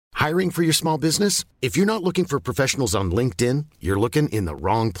Hiring for your small business? If you're not looking for professionals on LinkedIn, you're looking in the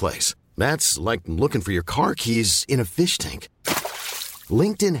wrong place. That's like looking for your car keys in a fish tank.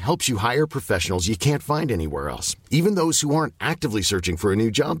 LinkedIn helps you hire professionals you can't find anywhere else, even those who aren't actively searching for a new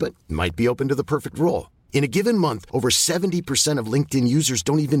job but might be open to the perfect role. In a given month, over 70% of LinkedIn users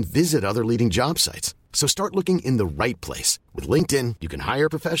don't even visit other leading job sites. So start looking in the right place. With LinkedIn, you can hire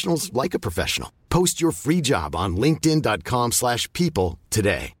professionals like a professional. Post your free job on linkedin.com/people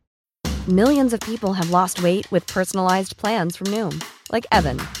today. Millions of people have lost weight with personalized plans from Noom. Like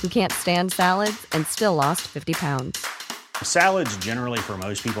Evan, who can't stand salads and still lost 50 pounds. Salads generally for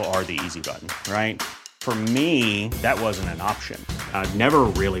most people are the easy button, right? For me, that wasn't an option. I never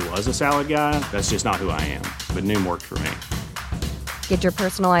really was a salad guy. That's just not who I am. But Noom worked for me. Get your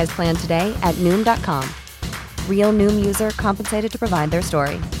personalized plan today at Noom.com. Real Noom user compensated to provide their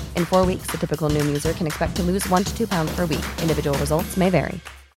story. In 4 weeks, the typical Noom user can expect to lose 1 to 2 pounds per week. Individual results may vary.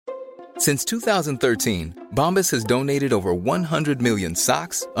 Since 2013, Bombas has donated over 100 million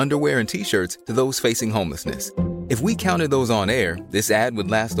socks, underwear, and T-shirts to those facing homelessness. If we counted those on air, this ad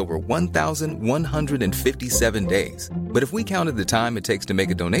would last over 1,157 days. But if we counted the time it takes to make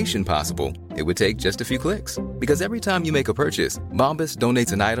a donation possible, it would take just a few clicks. Because every time you make a purchase, Bombas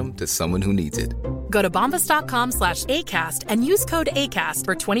donates an item to someone who needs it. Go to bombas.com/ACAST and use code ACAST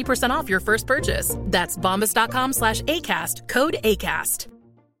for 20% off your first purchase. That's bombas.com/ACAST, code ACAST.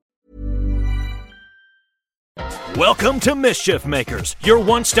 Welcome to Mischief Makers, your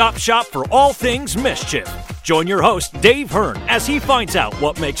one-stop shop for all things mischief. Join your host, Dave Hearn, as he finds out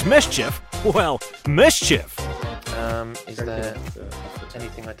what makes mischief, well, mischief. Is there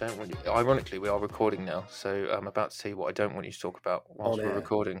anything I don't want you... Ironically, we are recording now, so I'm about to tell you what I don't want you to talk about whilst we're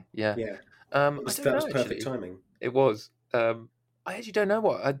recording. Yeah. That was perfect timing. It was. I actually don't know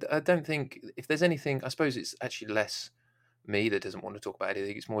what. I don't think... If there's anything... I suppose it's actually less me that doesn't want to talk about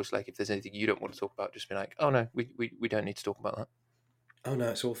anything. It's more just like if there's anything you don't want to talk about, just be like, oh no, we don't need to talk about that. Oh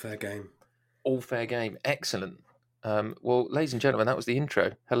no, it's all fair game. All fair game. Excellent. Well, ladies and gentlemen, that was the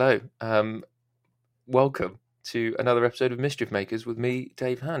intro. Hello. Welcome to another episode of Mischief Makers with me,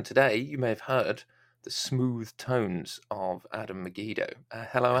 Dave Hearn. Today, you may have heard the smooth tones of Adam Megiddo.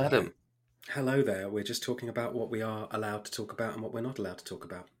 Hello, Adam. Hello there. We're just talking about what we are allowed to talk about and what we're not allowed to talk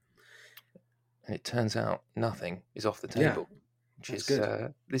about. And it turns out nothing is off the table. Yeah, which is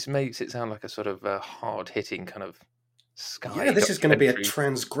good. This makes it sound like a sort of hard-hitting kind of Sky. Yeah, this is going to be a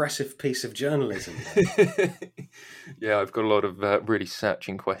transgressive piece of journalism. Yeah, I've got a lot of really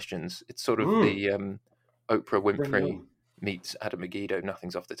searching questions. It's sort of the Oprah Winfrey meets Adam Megiddo,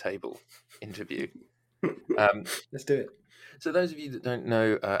 Nothing's Off the Table interview. Let's do it. So those of you that don't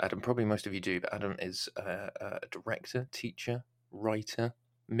know Adam, probably most of you do, but Adam is a director, teacher, writer,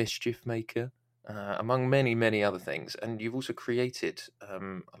 mischief maker, among many, many other things. And you've also created a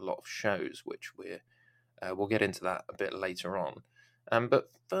lot of shows, which we'll get into that a bit later on.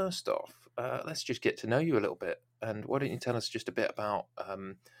 But first off, let's just get to know you a little bit. And why don't you tell us just a bit about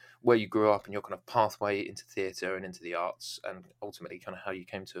where you grew up and your kind of pathway into theatre and into the arts, and ultimately kind of how you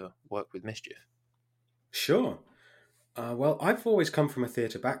came to work with Mischief? Sure. Well, I've always come from a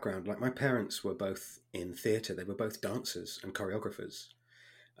theatre background. Like, my parents were both in theatre. They were both dancers and choreographers.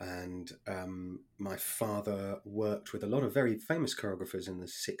 And my father worked with a lot of very famous choreographers in the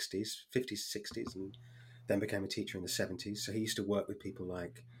 60s, 50s, 60s, and then became a teacher in the 70s. So he used to work with people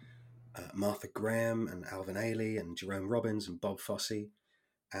like Martha Graham and Alvin Ailey and Jerome Robbins and Bob Fosse.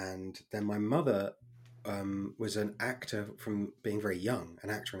 And then my mother was an actor from being very young, an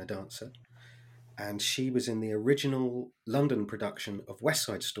actor and a dancer. And she was in the original London production of West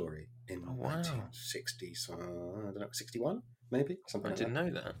Side Story in 1960, so, I don't know, 61, maybe? Something I didn't know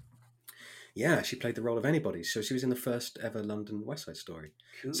that. Yeah, she played the role of anybody. So she was in the first ever London West Side Story.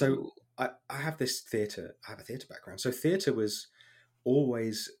 Cool. So I have a theatre background. So theatre was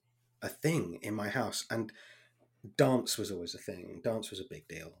always a thing in my house. And dance was always a thing. Dance was a big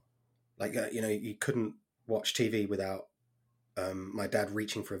deal. Like, you couldn't watch TV without my dad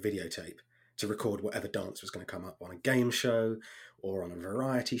reaching for a videotape to record whatever dance was going to come up on a game show or on a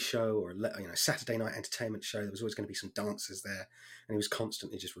variety show or Saturday night entertainment show. There was always going to be some dancers there, and he was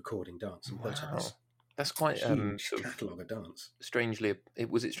constantly just recording dance. And that's quite a huge catalogue of dance.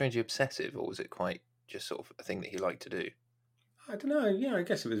 Was it strangely obsessive, or was it quite just sort of a thing that he liked to do? I don't know. Yeah, I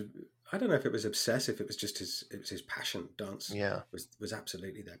guess it was. I don't know if it was obsessive. It was just his passion. Dance was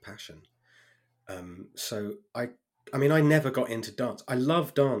absolutely their passion. So I mean, I never got into dance. I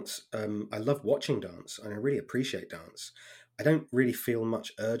love dance. I love watching dance, and I really appreciate dance. I don't really feel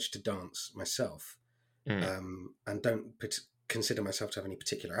much urge to dance myself, and don't consider myself to have any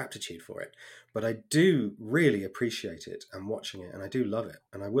particular aptitude for it, but I do really appreciate it and watching it, and I do love it.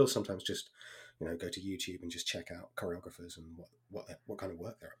 And I will sometimes just, go to YouTube and just check out choreographers and what kind of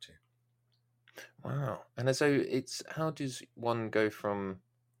work they're up to. Wow. And so how does one go from,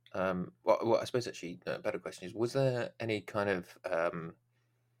 well, I suppose actually a better question is, was there any kind of,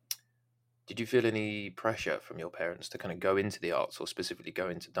 did you feel any pressure from your parents to kind of go into the arts or specifically go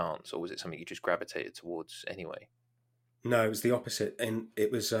into dance, or was it something you just gravitated towards anyway? No, it was the opposite. And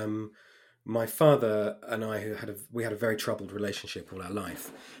it was my father and I we had a very troubled relationship all our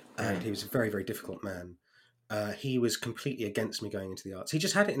life. And he was a very, very difficult man. He was completely against me going into the arts. He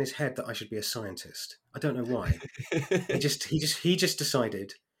just had it in his head that I should be a scientist. I don't know why. he just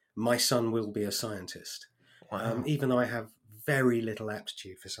decided my son will be a scientist. Wow. Even though I have very little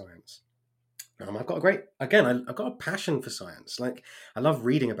aptitude for science. I've got I've got a passion for science. Like, I love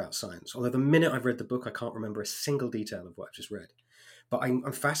reading about science. Although the minute I've read the book, I can't remember a single detail of what I've just read. But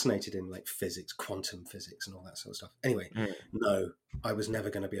I'm fascinated in like physics, quantum physics, and all that sort of stuff. Anyway, no, I was never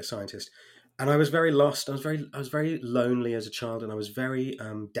going to be a scientist, and I was very lost. I was very lonely as a child, and I was very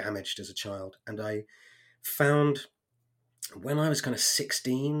damaged as a child. And I found when I was kind of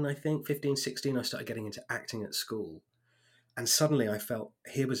 16, I think 15, 16, I started getting into acting at school. And suddenly I felt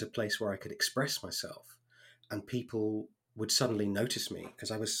here was a place where I could express myself, and people would suddenly notice me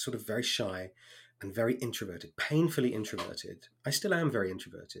because I was sort of very shy and very introverted, painfully introverted. I still am very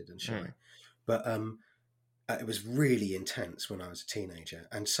introverted and shy, but it was really intense when I was a teenager.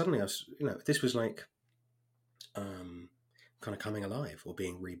 And suddenly I was, this was like kind of coming alive or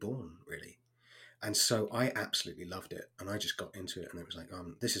being reborn, really. And so I absolutely loved it, and I just got into it, and it was like,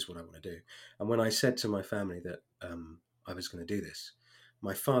 this is what I want to do. And when I said to my family that I was going to do this,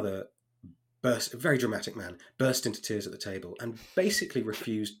 my father a very dramatic man, burst into tears at the table and basically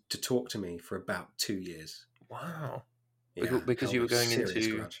refused to talk to me for about 2 years. Wow. Yeah, because you were going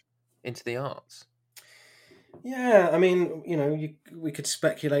into the arts. Yeah, I mean, we could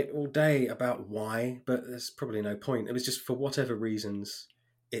speculate all day about why, but there's probably no point. It was just for whatever reasons,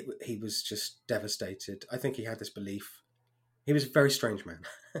 he was just devastated. I think he had this belief. He was a very strange man.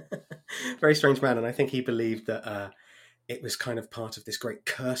 Very strange man, and I think he believed that it was kind of part of this great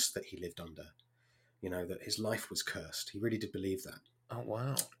curse that he lived under, that his life was cursed. He really did believe that. Oh,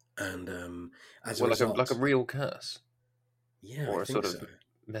 wow. And as a result... like a real curse? Yeah, or I a think sort of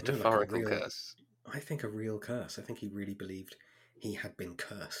metaphorical curse? I think a real curse. I think he really believed he had been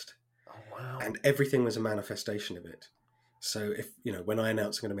cursed. Oh, wow. And everything was a manifestation of it. So if, when I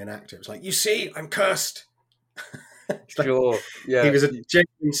announced I'm going to be an actor, it was like, you see, I'm cursed. Sure. Yeah. He was a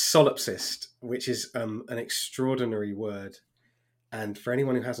genuine solipsist, which is an extraordinary word. And for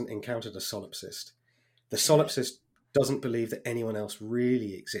anyone who hasn't encountered a solipsist, the solipsist doesn't believe that anyone else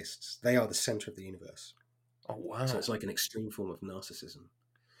really exists. They are the center of the universe. Oh, wow. So it's like an extreme form of narcissism.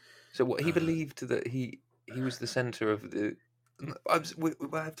 So what he believed that he was the center of the... we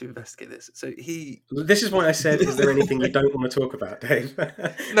have to investigate this. So This is why I said, is there anything you don't want to talk about, Dave?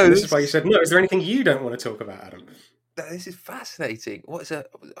 No, this is why you said, no, is there anything you don't want to talk about, Adam? This is fascinating. What is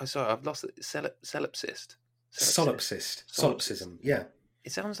sorry, I've lost it. Solipsist. Solipsism, yeah.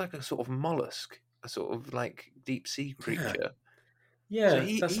 It sounds like a sort of mollusk, a sort of like deep sea creature. Yeah, so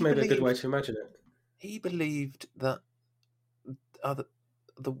that's maybe a good way to imagine it. He believed that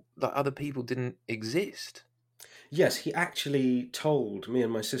other people didn't exist. Yes, he actually told me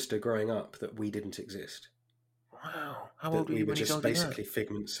and my sister growing up that we didn't exist. Wow. How old were you when he told you that? We were just basically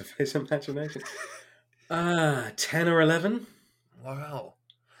figments of his imagination. 10 or 11. Wow.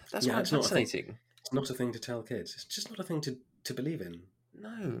 That's quite fascinating. It's not a thing to tell kids. It's just not a thing to believe in.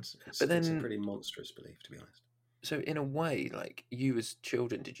 No. It's a pretty monstrous belief, to be honest. So in a way, like, you as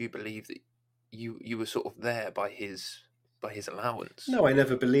children, did you believe that you were sort of there by his allowance? No, I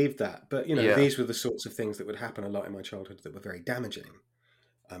never believed that. But, these were the sorts of things that would happen a lot in my childhood that were very damaging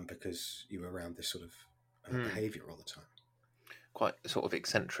because you were around this sort of behaviour all the time. Quite sort of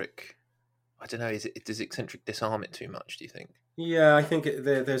eccentric. I don't know, does eccentric disarm it too much, do you think? Yeah, I think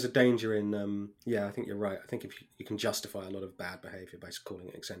there's a danger in... I think you're right. I think if you can justify a lot of bad behaviour by calling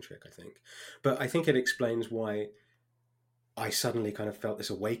it eccentric, I think. But I think it explains why I suddenly kind of felt this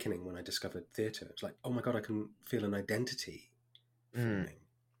awakening when I discovered theatre. It's like, oh my God, I can feel an identity forming.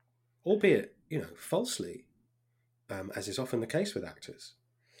 Albeit, falsely, as is often the case with actors.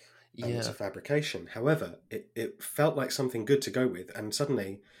 It's a fabrication. However, it felt like something good to go with, and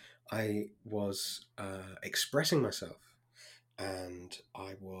suddenly I was expressing myself, and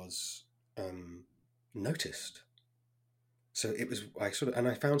I was noticed. So it was I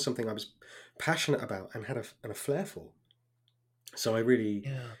found something I was passionate about and had a flair for. So I really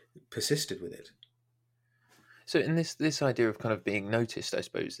persisted with it. So in this idea of kind of being noticed, I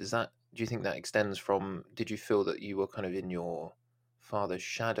suppose, do you think that extends from, did you feel that you were kind of in your father's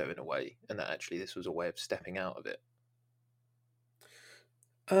shadow in a way, and that actually this was a way of stepping out of it?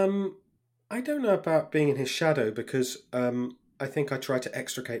 I don't know about being in his shadow, because I think I tried to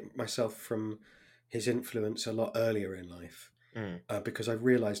extricate myself from his influence a lot earlier in life, because I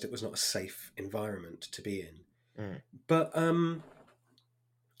realised it was not a safe environment to be in. But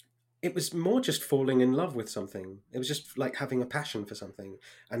it was more just falling in love with something. It was just like having a passion for something,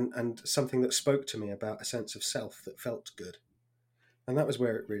 and something that spoke to me about a sense of self that felt good. And that was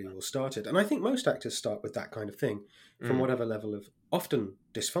where it really all started. And I think most actors start with that kind of thing, from whatever level of often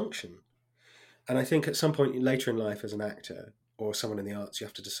dysfunction. And I think at some point later in life as an actor or someone in the arts, you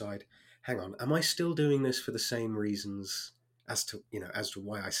have to decide, hang on, am I still doing this for the same reasons as to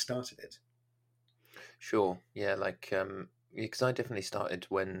why I started it? Sure. Yeah, like, because I definitely started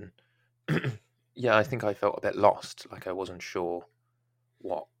when, yeah, I think I felt a bit lost, like I wasn't sure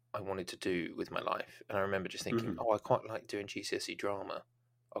what I wanted to do with my life. And I remember just thinking, I quite like doing GCSE drama.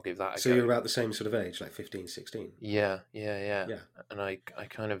 I'll give that a go. So you're about the same sort of age, like 15, 16? Yeah. And I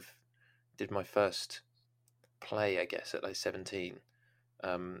kind of did my first play, I guess, at like 17.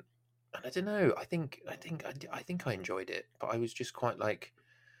 And I don't know, I think I enjoyed it, but I was just quite like,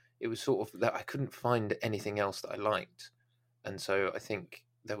 it was sort of that I couldn't find anything else that I liked. And so I think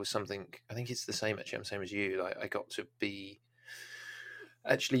there was something, I think it's the same, actually, I'm the same as you. I got to be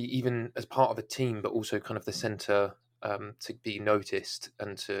actually even as part of a team, but also kind of the centre, to be noticed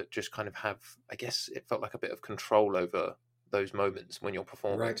and to just kind of have, I guess it felt like a bit of control over those moments when you're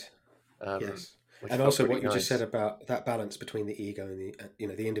performing. Right. Yes. Which And felt also really what you nice. just said about that balance between the ego and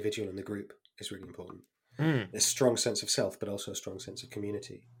the individual and the group is really important. A strong sense of self, but also a strong sense of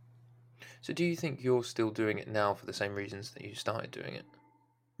community. So do you think you're still doing it now for the same reasons that you started doing it?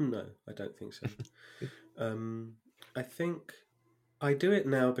 No, I don't think so. I think I do it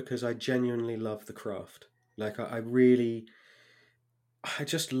now because I genuinely love the craft. Like I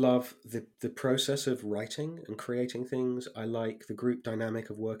just love the process of writing and creating things. I like the group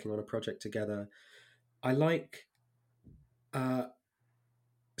dynamic of working on a project together. I like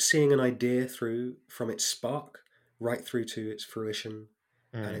seeing an idea through from its spark right through to its fruition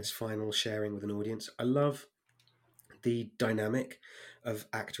and its final sharing with an audience. I love the dynamic of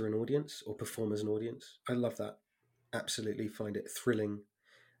actor and audience, or performers and audience. I love that. Absolutely find it thrilling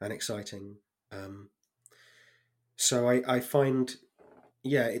and exciting. So I find,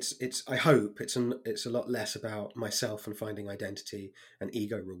 it's I hope it's a lot less about myself and finding identity and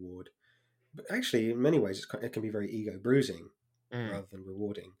ego reward. But actually, in many ways, it can be very ego bruising rather than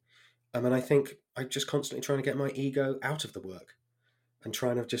rewarding. And I think I'm just constantly trying to get my ego out of the work and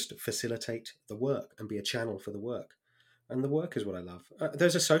trying to just facilitate the work and be a channel for the work. And the work is what I love.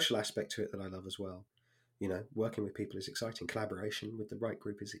 There's a social aspect to it that I love as well. Working with people is exciting. Collaboration with the right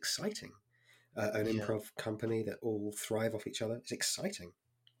group is exciting. An improv company that all thrive off each other is exciting.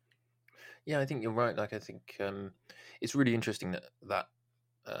 Yeah, I think you're right. Like, I think it's really interesting that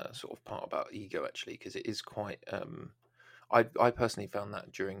sort of part about ego, actually, because it is quite. I personally found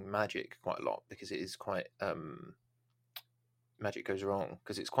that during Magic quite a lot, because it is quite. Magic Goes Wrong,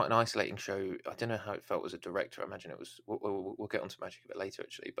 because it's quite an isolating show. I don't know how it felt as a director. I imagine it was. We'll get onto Magic a bit later,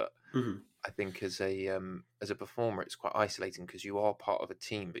 actually, but I think as a performer, it's quite isolating because you are part of a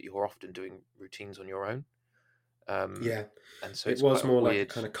team, but you're often doing routines on your own. And so it was more like a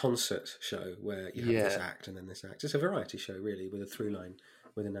kind of concert show where you have this act and then this act. It's a variety show, really, with a through line,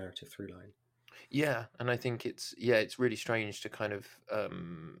 with a narrative through line. Yeah, and I think it's really strange to kind of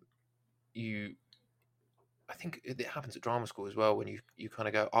I think it happens at drama school as well, when you kind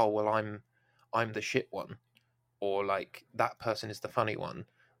of go, oh well, I'm the shit one, or like that person is the funny one,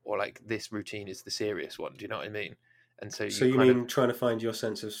 or like this routine is the serious one. Do you know what I mean? And so you mean trying to find your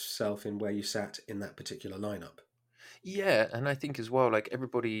sense of self in where you sat in that particular lineup? Yeah, and I think as well, like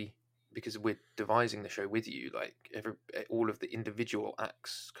everybody, because we're devising the show with you, like all of the individual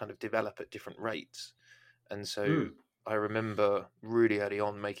acts kind of develop at different rates, and so I remember really early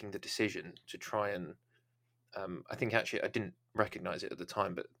on making the decision to try and. I think actually I didn't recognize it at the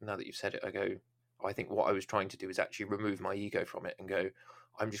time, but now that you've said it, I go, I think what I was trying to do is actually remove my ego from it and go,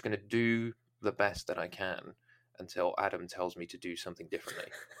 I'm just going to do the best that I can until Adam tells me to do something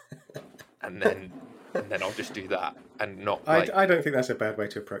differently. and then I'll just do that and not. I don't think that's a bad way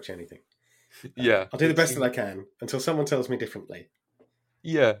to approach anything. Yeah. I'll do the best that I can until someone tells me differently.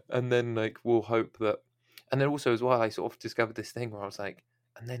 Yeah. And then like, we'll hope that, and then also as well, I sort of discovered this thing where I was like,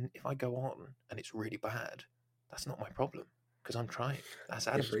 and then if I go on and it's really bad, that's not my problem, because I'm trying. That's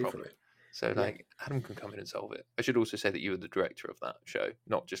Adam's problem. So like, Adam can come in and solve it. I should also say that you were the director of that show,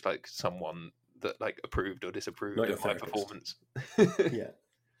 not just like someone that like approved or disapproved Not your of my therapist. performance. Yeah.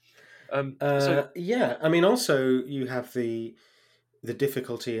 So Yeah. I mean, also you have the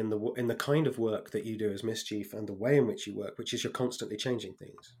difficulty in the kind of work that you do as Mischief and the way in which you work, which is you're constantly changing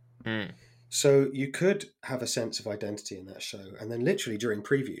things. mm, So you could have a sense of identity in that show, and then literally during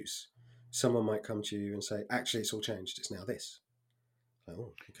previews, someone might come to you and say, "Actually, it's all changed. It's now this." Like,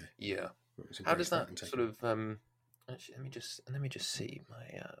 oh, okay. yeah. So How does embrace that and take sort it. of actually let me just see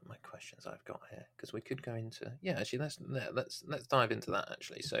my questions I've got here, because we could go into actually let's dive into that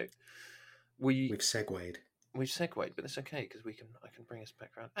actually. So We've segued. we've segued, but it's okay because I can bring us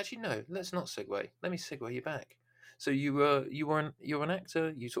back around. Actually, no, let's not segue. Let me segue you back. So you were an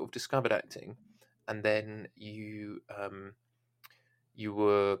actor. You sort of discovered acting, and then you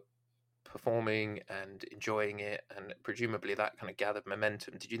were performing and enjoying it, and presumably that kind of gathered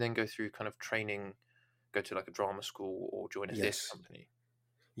momentum. Did you then go through kind of training, go to like a drama school, or join a theatre Yes. company?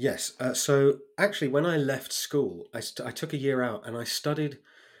 Yes. So actually, when I left school, I took a year out and I studied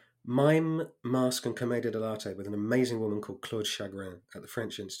mime, mask, and comédie de l'arte with an amazing woman called Claude Chagrin at the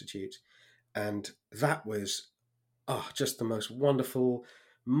French Institute. And that was just the most wonderful,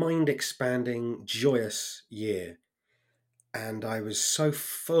 mind-expanding, joyous year. And I was so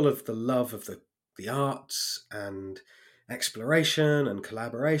full of the love of the arts and exploration and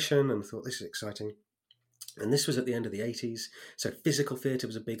collaboration, and thought, this is exciting. And this was at the end of the 80s, so physical theatre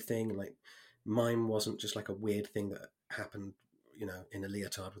was a big thing. Like, mime wasn't just like a weird thing that happened, in a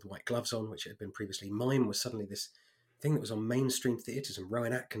leotard with white gloves on, which it had been previously. Mime was suddenly this thing that was on mainstream theatres, and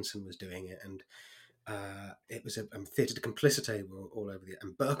Rowan Atkinson was doing it, and it was Theatre de Complicité were all over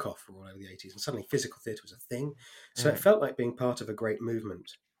and Burkhoff were all over the 80s, and suddenly physical theatre was a thing. So it felt like being part of a great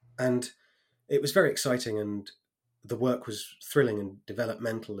movement, and it was very exciting, and the work was thrilling and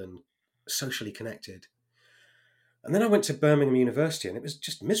developmental and socially connected. And then I went to Birmingham University, and it was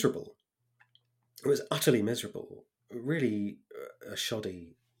just miserable. It was utterly miserable, really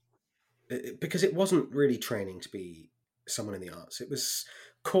shoddy, because it wasn't really training to be someone in the arts. It was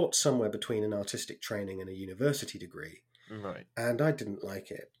caught somewhere between an artistic training and a university degree. Right. And I didn't like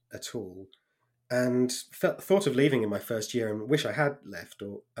it at all. And thought of leaving in my first year, and wish I had left,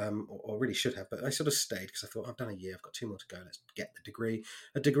 or really should have, but I sort of stayed because I thought, I've done a year, I've got 2 more to go, let's get the degree.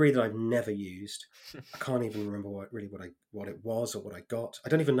 A degree that I've never used. I can't even remember what it was or what I got. I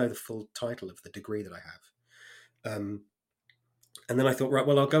don't even know the full title of the degree that I have. And then I thought, right,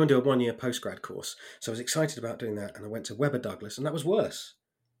 well, I'll go and do a 1-year postgrad course. So I was excited about doing that, and I went to Webber Douglas, and that was worse.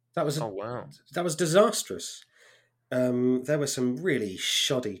 That was Oh wow. That was disastrous. There were some really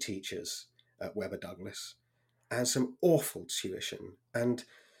shoddy teachers at Webber Douglas, and some awful tuition, and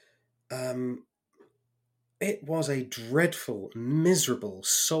it was a dreadful, miserable,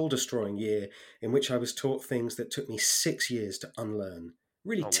 soul-destroying year in which I was taught things that took me 6 years to unlearn.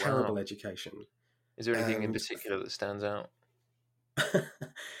 Really terrible education. Is there anything in particular that stands out?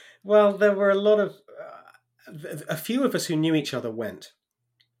 Well, there were a few of us who knew each other went,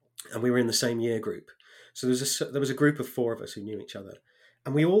 and we were in the same year group. So there was a group of 4 of us who knew each other,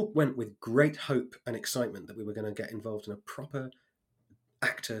 and we all went with great hope and excitement that we were going to get involved in a proper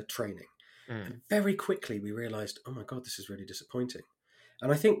actor training. And very quickly we realised, oh my God, this is really disappointing.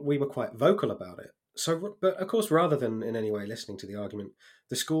 And I think we were quite vocal about it. So, but of course, rather than in any way listening to the argument,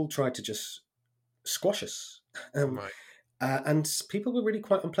 the school tried to just squash us. Right. And people were really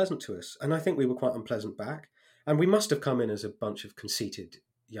quite unpleasant to us. And I think we were quite unpleasant back. And we must have come in as a bunch of conceited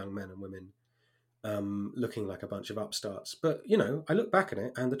young men and women, looking like a bunch of upstarts. But, I look back at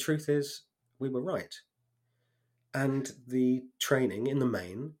it, and the truth is we were right. And the training in the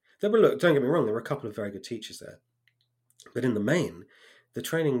main, don't get me wrong, there were a couple of very good teachers there. But in the main, the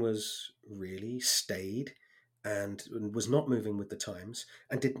training was really staid and was not moving with the times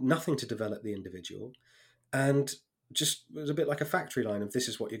and did nothing to develop the individual, and just was a bit like a factory line of, this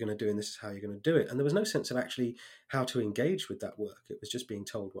is what you're going to do and this is how you're going to do it. And there was no sense of actually how to engage with that work. It was just being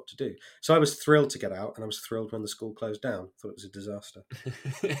told what to do. So I was thrilled to get out, and I was thrilled when the school closed down. I thought it was a disaster.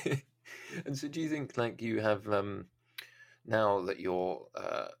 And so do you think, like, you have, now that you're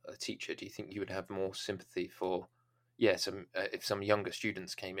a teacher, do you think you would have more sympathy for, if some younger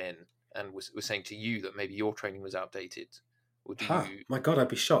students came in and was saying to you that maybe your training was outdated? Or do you... My God, I'd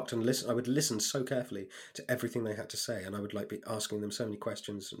be shocked and listen. I would listen so carefully to everything they had to say, and I would be asking them so many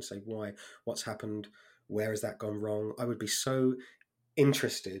questions and say, why, what's happened, where has that gone wrong? I would be so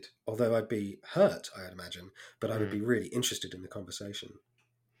interested, although I'd be hurt, I imagine, but I would be really interested in the conversation.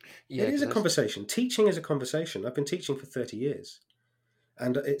 Yeah, it is a conversation. Teaching is a conversation. I've been teaching for 30 years,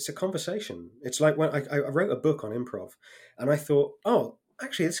 and it's a conversation. It's like when I wrote a book on improv, and I thought, oh,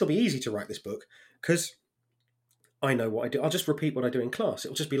 actually, this will be easy to write this book, because I know what I do. I'll just repeat what I do in class.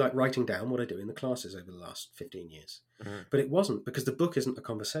 It'll just be like writing down what I do in the classes over the last 15 years. Mhm. But it wasn't, because the book isn't a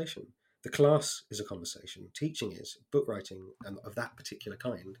conversation. The class is a conversation. Teaching is. Book writing of that particular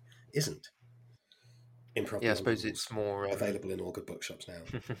kind isn't. Improv Yeah, I Beyond suppose the it's Rules, more available in all good bookshops now.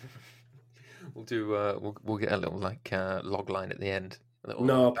 We'll do. We'll get a little like log line at the end. A little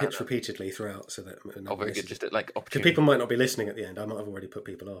No, I'll banner. pitch repeatedly throughout so that Oh, very good. Just like because opportunity. people might not be listening at the end. I might have already put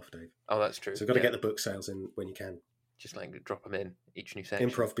people off, Dave. Oh, that's true. So you've got to Yeah. get the book sales in when you can. Just like drop them in each new section.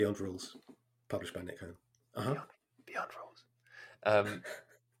 Improv Beyond Rules, published by Nick Holm. Beyond rules.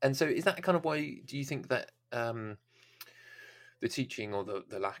 And so, is that kind of why? Do you think that the teaching or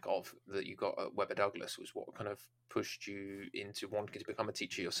the lack of that you got at Webber Douglas was what kind of pushed you into wanting to become a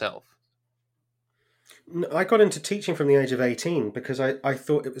teacher yourself? I got into teaching from the age of 18 because I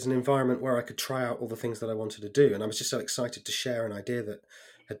thought it was an environment where I could try out all the things that I wanted to do. And I was just so excited to share an idea that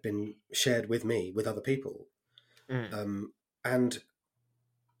had been shared with me, with other people. And,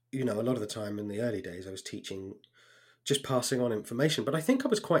 you know, a lot of the time in the early days, I was teaching, just passing on information. But I think I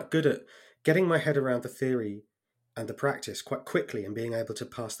was quite good at getting my head around the theory and the practice quite quickly and being able to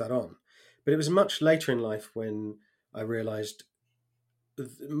pass that on. But it was much later in life when I realized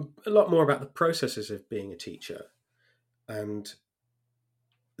a lot more about the processes of being a teacher, and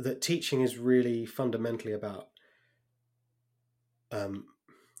that teaching is really fundamentally about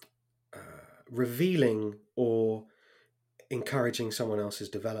revealing or encouraging someone else's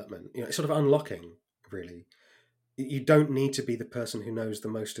development. You know, it's sort of unlocking, really. You don't need to be the person who knows the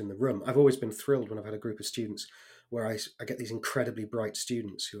most in the room. I've always been thrilled when I've had a group of students where I get these incredibly bright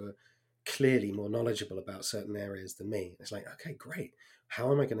students who are clearly more knowledgeable about certain areas than me. It's like, okay, great. How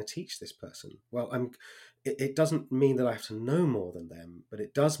am I going to teach this person? Well, it doesn't mean that I have to know more than them, but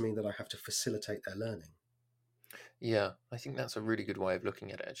it does mean that I have to facilitate their learning. Yeah, I think that's a really good way of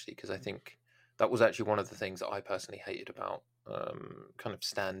looking at it, actually, because I think that was actually one of the things that I personally hated about kind of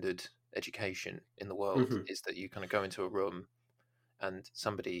standard education in the world, is that you kind of go into a room and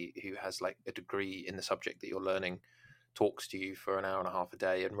somebody who has like a degree in the subject that you're learning talks to you for an hour and a half a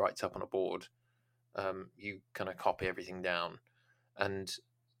day and writes up on a board. You kind of copy everything down, and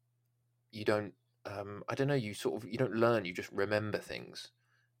you don't. I don't know. You don't learn. You just remember things,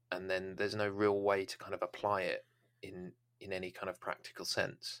 and then there's no real way to kind of apply it in any kind of practical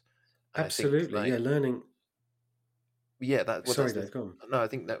sense. And Absolutely, I think, like, learning. Yeah, that. Well, Sorry, Dave, go on. No, I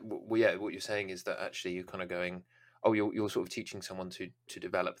think that. Well, yeah, what you're saying is that actually you're kind of going. Oh, you're sort of teaching someone to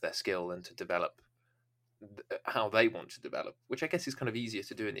develop their skill and to develop how they want to develop, which I guess is kind of easier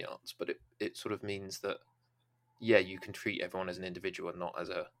to do in the arts, but it sort of means that, yeah, you can treat everyone as an individual and not as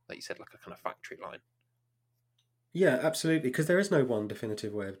a, like you said, like a kind of factory line. Yeah, absolutely, because there is no one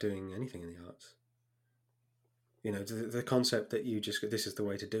definitive way of doing anything in the arts. You know, the concept that you just, this is the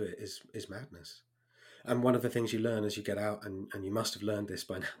way to do it is madness. And one of the things you learn as you get out, and you must have learned this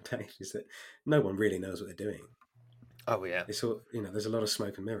by now, Dave, is that no one really knows what they're doing. Oh, yeah. It's all, you know, there's a lot of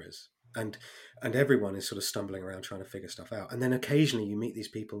smoke and mirrors. And everyone is sort of stumbling around trying to figure stuff out. And then occasionally you meet these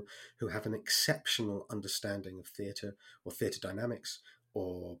people who have an exceptional understanding of theatre or theatre dynamics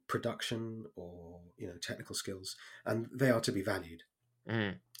or production or, you know, technical skills, and they are to be valued.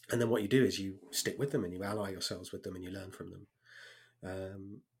 And then what you do is you stick with them and you ally yourselves with them and you learn from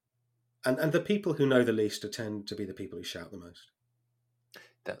them. And the people who know the least tend to be the people who shout the most.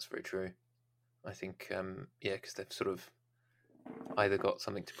 That's very true. I think, yeah, because they've sort of either got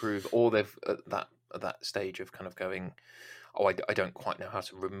something to prove, or they've at that stage of kind of going, oh, I don't quite know how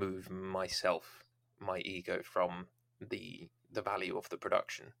to remove myself, my ego from the value of the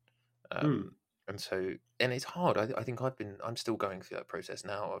production. And so, and it's hard. I think I'm still going through that process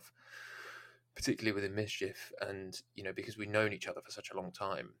now of, particularly within Mischief, and, you know, because we've known each other for such a long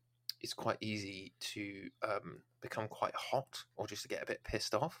time, it's quite easy to become quite hot or just to get a bit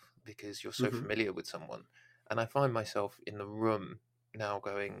pissed off because you're so familiar with someone. And I find myself in the room now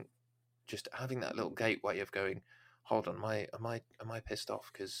going, just having that little gateway of going, hold on, am I pissed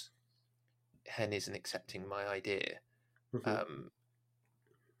off because Hen isn't accepting my idea? Am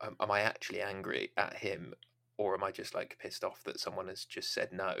I actually angry at him, or am I just like pissed off that someone has just said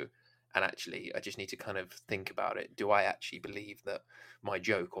no? And actually, I just need to kind of think about it. Do I actually believe that my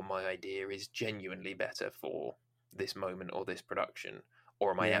joke or my idea is genuinely better for this moment or this production?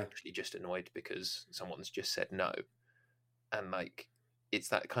 Or am I actually just annoyed because someone's just said no? And like, it's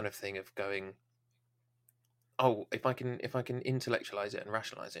that kind of thing of going, oh, if I can intellectualize it and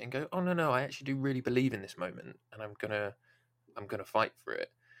rationalize it and go, oh no, I actually do really believe in this moment, and I'm gonna fight for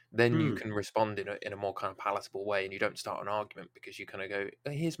it. Then you can respond in a more kind of palatable way, and you don't start an argument because you kind of go,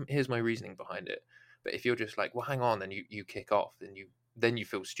 here's my reasoning behind it. But if you're just like, well, hang on, then you kick off, then then you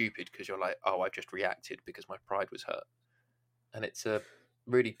feel stupid because you're like, oh, I've just reacted because my pride was hurt. And it's a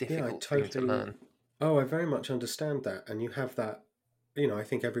really difficult thing to learn. Oh, I very much understand that. And you have that, I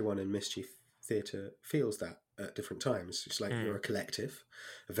think everyone in Mischief Theatre feels that at different times. It's like you're a collective,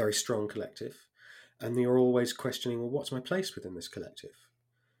 a very strong collective, and you're always questioning, well, what's my place within this collective?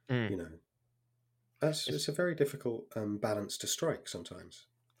 It's a very difficult balance to strike sometimes.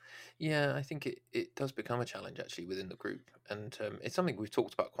 Yeah, I think it does become a challenge actually within the group. And it's something we've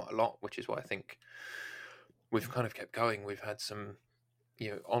talked about quite a lot, which is why I think we've kind of kept going. We've had some,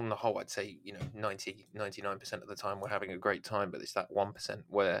 on the whole, I'd say, 99% of the time we're having a great time, but it's that 1%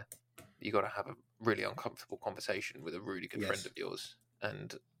 where you got to have a really uncomfortable conversation with a really good friend of yours.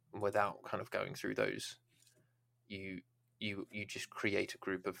 And without kind of going through those, you just create a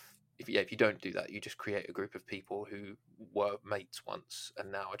group of, if you don't do that, you just create a group of people who were mates once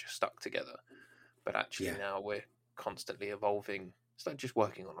and now are just stuck together. But actually now we're constantly evolving. It's like just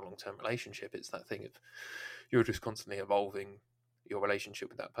working on a long-term relationship. It's that thing of you're just constantly evolving your relationship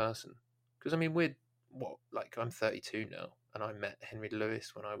with that person. Because I mean, I'm 32 now, and I met Henry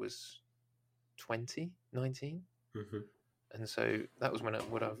Lewis when I was 19. Mm-hmm. And so that was when I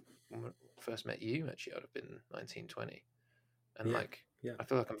first met you. Actually, I'd have been 19, 20. And I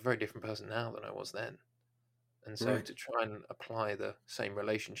feel like I'm a very different person now than I was then. And so to try and apply the same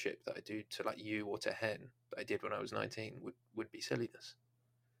relationship that I do to like you or to Hen that I did when I was 19 would be silliness.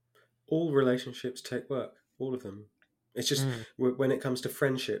 All relationships take work, all of them. It's just when it comes to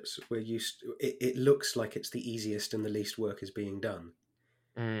friendships, it looks like it's the easiest and the least work is being done.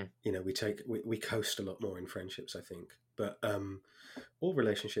 We coast a lot more in friendships, I think. But all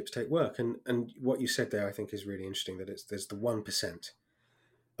relationships take work. And what you said there, I think, is really interesting, that there's the 1%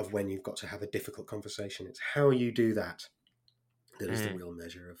 of when you've got to have a difficult conversation. It's how you do that is the real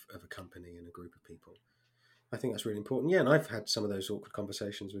measure of a company and a group of people. I think that's really important. Yeah, and I've had some of those awkward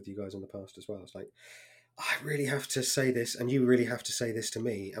conversations with you guys in the past as well. It's like, I really have to say this, and you really have to say this to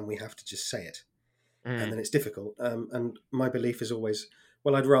me, and we have to just say it. And then it's difficult. And my belief is always,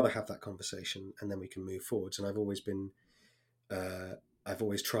 well, I'd rather have that conversation, and then we can move forwards. And I've always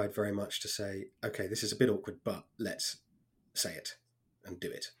tried very much to say, okay, this is a bit awkward, but let's say it and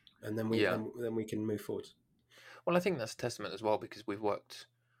do it, and then we can move forward. Well, I think that's a testament as well, because we've worked,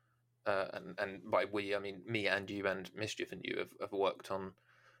 and by we I mean me and you and Mischief and you have worked on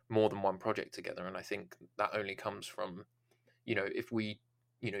more than one project together, and I think that only comes from, if we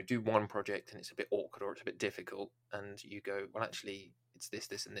do one project and it's a bit awkward or it's a bit difficult, and you go, well, actually it's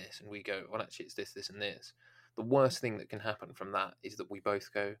this and this, and we go, well, actually it's this and this. The worst thing that can happen from that is that we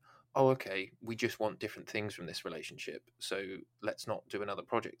both go, oh, okay, we just want different things from this relationship, so let's not do another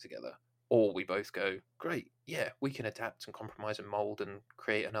project together. Or we both go, great, yeah, we can adapt and compromise and mould and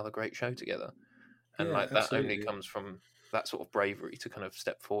create another great show together. And that only comes from that sort of bravery to kind of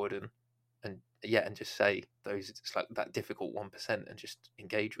step forward and just say those, it's like that difficult 1% and just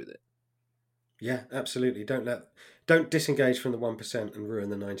engage with it. Yeah, absolutely. Don't disengage from the 1% and ruin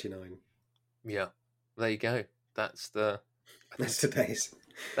the 99. Yeah, there you go. That's today's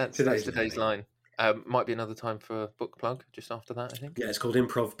line. Might be another time for a book plug just after that, I think. Yeah, it's called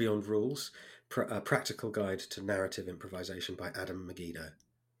Improv Beyond Rules, a practical guide to narrative improvisation by Adam Megiddo.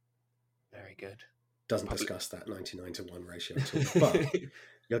 Very good. Doesn't discuss that 99-1 ratio at all, but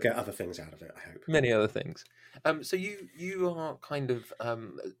you'll get other things out of it, I hope. Many other things. So you are kind of,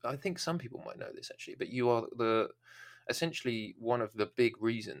 I think some people might know this actually, but you are essentially one of the big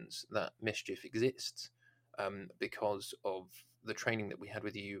reasons that Mischief exists, because of the training that we had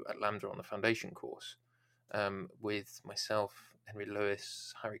with you at Lambda on the foundation course, with myself, Henry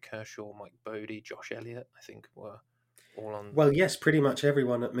Lewis, Harry Kershaw, Mike Bodie, Josh Elliott, I think were all on. Well, yes, pretty much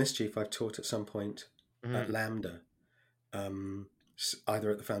everyone at Mischief I've taught at some point at Lambda, either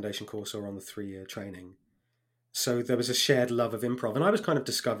at the foundation course or on the 3-year training. So there was a shared love of improv, and I was kind of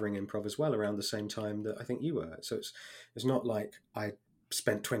discovering improv as well around the same time that I think you were. So it's not like I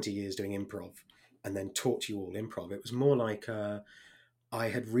spent 20 years doing improv and then taught you all improv. It was more like I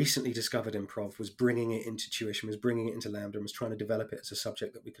had recently discovered improv, was bringing it into tuition, was bringing it into Lambda, and was trying to develop it as a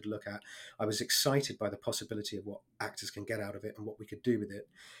subject that we could look at. I was excited by the possibility of what actors can get out of it and what we could do with it.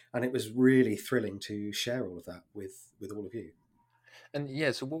 And it was really thrilling to share all of that with all of you. And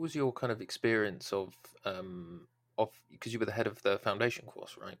yeah, so what was your kind of experience of because you were the head of the foundation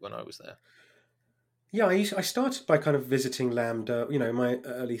course, right, when I was there? Yeah, I started by kind of visiting Lambda, in my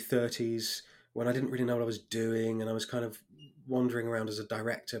early 30s, when I didn't really know what I was doing, and I was kind of wandering around as a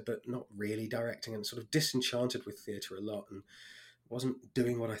director, but not really directing, and sort of disenchanted with theatre a lot, and wasn't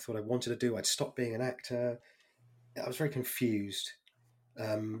doing what I thought I wanted to do. I'd stopped being an actor. I was very confused.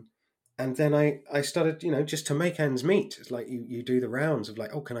 And then I started, just to make ends meet. It's like you do the rounds of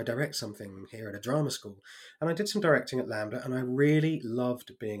like, oh, can I direct something here at a drama school? And I did some directing at LAMDA, and I really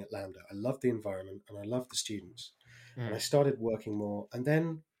loved being at LAMDA. I loved the environment and I loved the students. And I started working more. And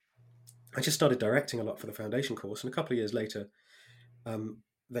then I just started directing a lot for the foundation course. And a couple of years later,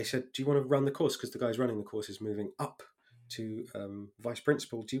 they said, do you want to run the course? Because the guys running the course is moving up to vice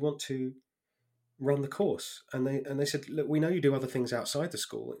principal. Do you want to run the course? And they said, look, we know you do other things outside the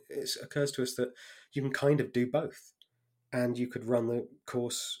school. It occurs to us that you can kind of do both, and you could run the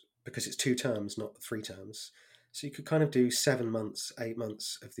course because it's 2 terms, not 3 terms. So you could kind of do 7 months, 8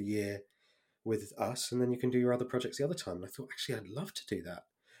 months of the year with us, and then you can do your other projects the other time. And I thought, actually, I'd love to do that.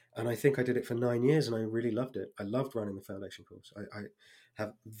 And I think I did it for 9 years, and I really loved it. I loved running the foundation course. I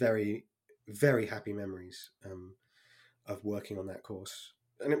have very, very happy memories of working on that course.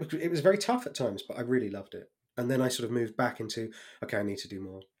 And it was very tough at times, but I really loved it. And then I sort of moved back into, okay, I need to do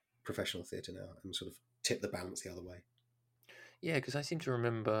more professional theatre now, and sort of tip the balance the other way. Yeah, because I seem to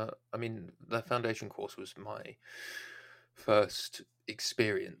remember, I mean, the foundation course was my first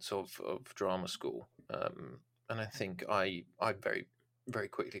experience of drama school. And I think I very, very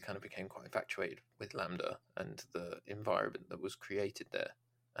quickly kind of became quite infatuated with LAMDA and the environment that was created there.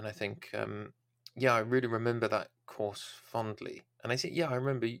 And I think, I really remember that course fondly. And I think, I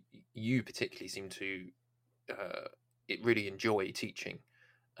remember you particularly seem to really enjoy teaching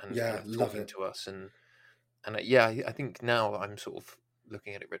and kind of talking to us. And I think now I'm sort of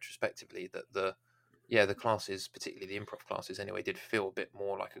looking at it retrospectively that the classes, particularly the improv classes anyway, did feel a bit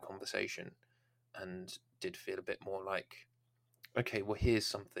more like a conversation and did feel a bit more like, okay, well, here's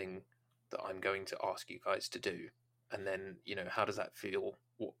something that I'm going to ask you guys to do. And then, how does that feel?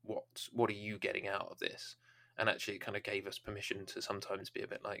 What are you getting out of this? And actually it kind of gave us permission to sometimes be a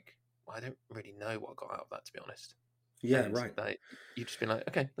bit like, well, I don't really know what I got out of that, to be honest. Yeah, and right. Like, you just be like,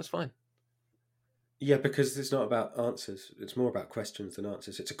 okay, that's fine. Yeah, because it's not about answers. It's more about questions than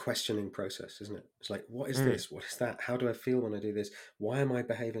answers. It's a questioning process, isn't it? It's like, what is this? What is that? How do I feel when I do this? Why am I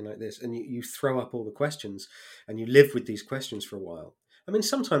behaving like this? And you throw up all the questions and you live with these questions for a while. I mean,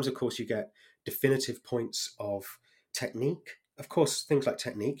 sometimes, of course, you get definitive points of technique. Of course, things like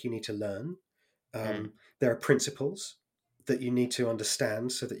technique you need to learn. There are principles that you need to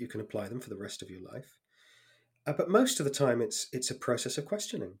understand so that you can apply them for the rest of your life. But most of the time, it's a process of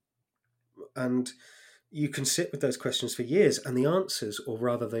questioning. And you can sit with those questions for years, and the answers, or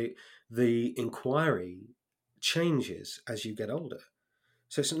rather the inquiry, changes as you get older.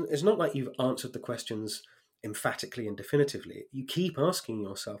 So it's not like you've answered the questions emphatically and definitively. You keep asking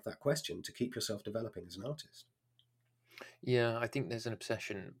yourself that question to keep yourself developing as an artist. Yeah, I think there's an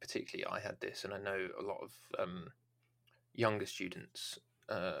obsession, particularly I had this, and I know a lot of younger students,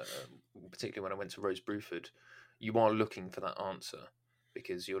 particularly when I went to Rose Bruford, you are looking for that answer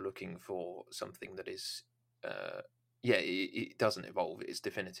because you're looking for something that is, it doesn't evolve, it's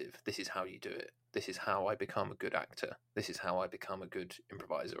definitive. This is how you do it. This is how I become a good actor. This is how I become a good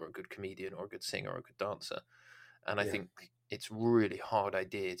improviser or a good comedian or a good singer or a good dancer. And I think it's really hard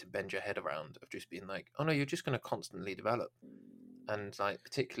idea to bend your head around of just being like, oh no, you're just going to constantly develop. And like,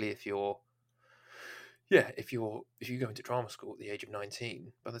 particularly if you go into drama school at the age of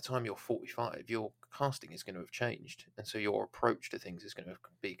 19, by the time you're 45, your casting is going to have changed. And so your approach to things is going to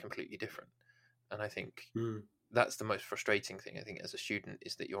be completely different. And I think that's the most frustrating thing, I think, as a student,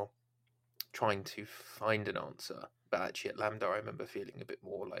 is that you're trying to find an answer. But actually at LAMDA, I remember feeling a bit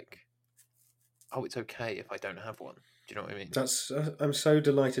more like, oh, it's okay if I don't have one. Do you know what I mean? I'm so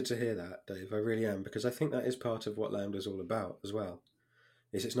delighted to hear that, Dave. I really am, because I think that is part of what LAMDA is all about as well.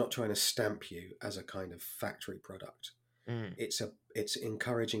 It's not trying to stamp you as a kind of factory product. It's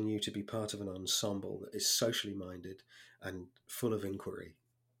encouraging you to be part of an ensemble that is socially minded and full of inquiry.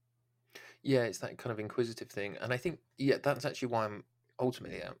 Yeah, it's that kind of inquisitive thing. And I think, that's actually why I'm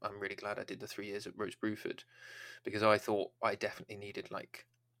really glad I did the 3 years at Rose Bruford, because I thought I definitely needed like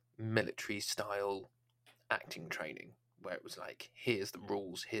military style acting training where it was like, here's the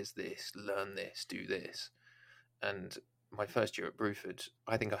rules, here's this, learn this, do this. And my first year at Bruford,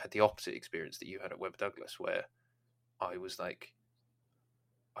 I think I had the opposite experience that you had at Webber Douglas, where I was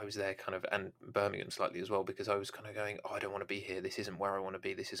there kind of, and Birmingham slightly as well, because I was kind of going, oh, I don't want to be here. This isn't where I want to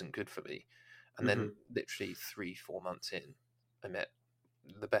be. This isn't good for me. And then literally 3-4 months in, I met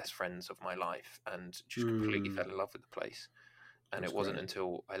the best friends of my life and just completely fell in love with the place. And it wasn't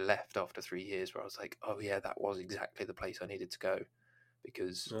until I left after 3 years where I was like, oh yeah, that was exactly the place I needed to go.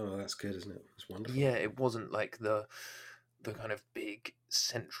 Because that's good, isn't it? It's wonderful. Yeah, it wasn't like the kind of big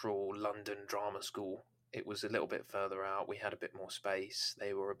central London drama school. It was a little bit further out. We had a bit more space.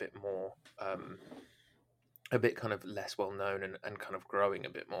 They were a bit more a bit kind of less well known and kind of growing a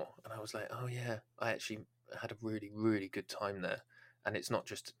bit more. And I was like, oh yeah, I actually had a really, really good time there. And it's not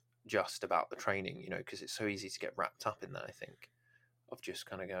just about the training, because it's so easy to get wrapped up in that, I think, of just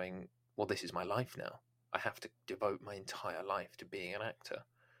kind of going, well, this is my life now. I have to devote my entire life to being an actor.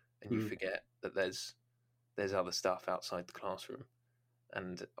 And you forget that there's other stuff outside the classroom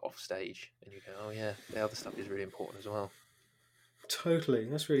and off stage. And you go, oh yeah, the other stuff is really important as well. Totally.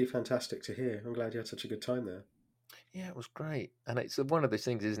 That's really fantastic to hear. I'm glad you had such a good time there. Yeah, it was great. And it's one of those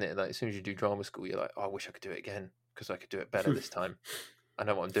things, isn't it? Like, as soon as you do drama school, you're like, oh, I wish I could do it again because I could do it better this time. I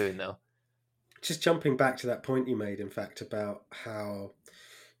know what I'm doing now. Just jumping back to that point you made, in fact, about how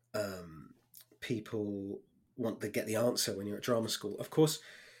people want to get the answer when you're at drama school. Of course,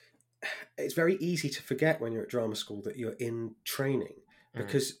 it's very easy to forget when you're at drama school that you're in training,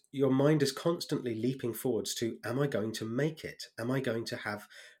 because your mind is constantly leaping forwards to, am I going to make it? Am I going to have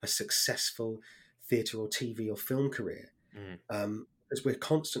a successful theatre or TV or film career? As we're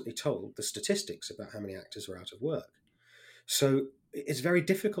constantly told the statistics about how many actors are out of work. So it's very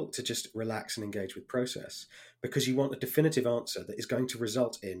difficult to just relax and engage with process, because you want a definitive answer that is going to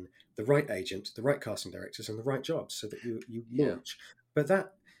result in the right agent, the right casting directors, and the right jobs so that you launch. But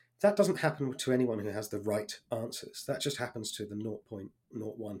that doesn't happen to anyone who has the right answers. That just happens to the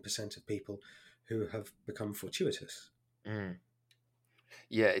 0.01% of people who have become fortuitous.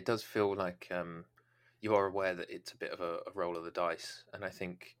 Yeah, it does feel like you are aware that it's a bit of a roll of the dice. And I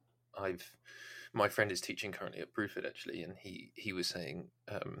think my friend is teaching currently at Bruford, actually, and he was saying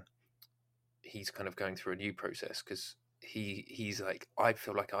he's kind of going through a new process, because he's like, I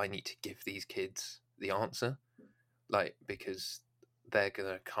feel like I need to give these kids the answer, like, because they're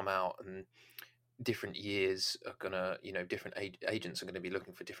going to come out and different years are going to, different agents are going to be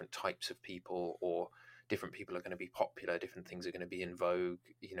looking for different types of people, or different people are going to be popular, different things are going to be in vogue,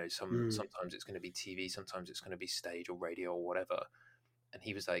 sometimes it's going to be TV, sometimes it's going to be stage or radio or whatever. And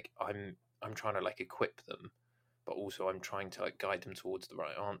he was like, I'm trying to like equip them, but also I'm trying to like guide them towards the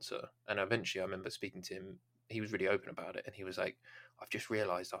right answer. And eventually I remember speaking to him, he was really open about it, and he was like, I've just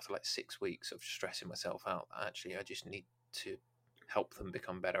realized after like 6 weeks of stressing myself out that actually I just need to help them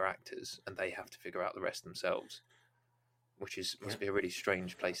become better actors, and they have to figure out the rest themselves, which must be a really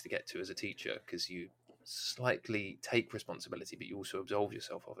strange place to get to as a teacher, because you slightly take responsibility, but you also absolve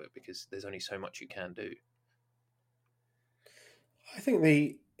yourself of it, because there's only so much you can do. I think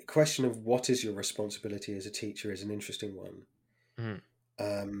the question of what is your responsibility as a teacher is an interesting one.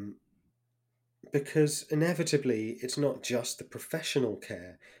 Because inevitably it's not just the professional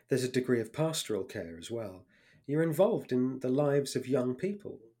care, there's a degree of pastoral care as well. You're involved in the lives of young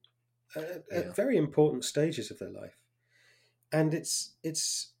people at very important stages of their life. And it's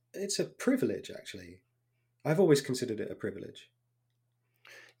a privilege, actually. I've always considered it a privilege.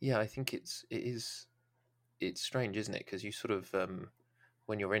 Yeah, I think it's strange, isn't it? Because you sort of,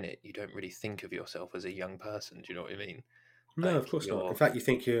 when you're in it, you don't really think of yourself as a young person. Do you know what I mean? No, like, of course not. In fact, you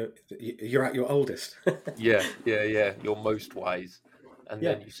think you're at your oldest. Yeah. You're most wise. And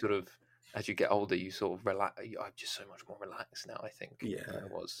then you sort of, as you get older, you sort of relax. I'm just so much more relaxed now, I think, than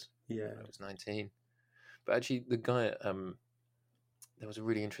I was when I was 19. But actually, the guy, there was a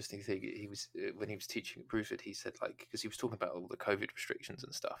really interesting thing. He was, when he was teaching at Bruford, he said, like, because he was talking about all the COVID restrictions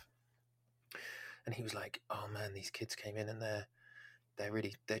and stuff. And he was like, oh man, these kids came in and they're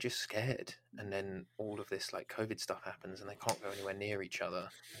just scared. And then all of this like COVID stuff happens and they can't go anywhere near each other.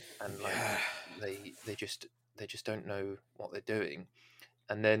 And like, they just don't know what they're doing.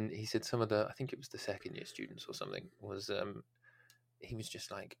 And then he said some of I think it was the second year students or something, was he was just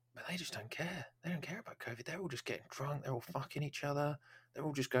like, but they just don't care. They don't care about COVID. They're all just getting drunk. They're all fucking each other. They're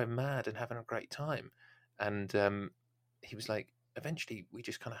all just going mad and having a great time. And he was like, eventually we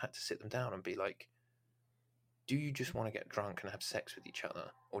just kind of had to sit them down and be like, do you just want to get drunk and have sex with each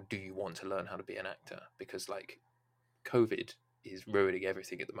other? Or do you want to learn how to be an actor? Because like COVID is ruining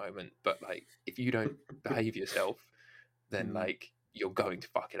everything at the moment. But like, if you don't behave yourself, then like, you're going to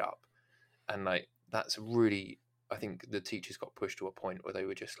fuck it up. And like, that's really, I think the teachers got pushed to a point where they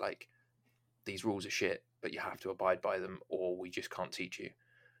were just like, these rules are shit, but you have to abide by them or we just can't teach you.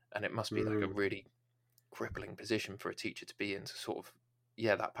 And it must be like a really crippling position for a teacher to be in, to sort of,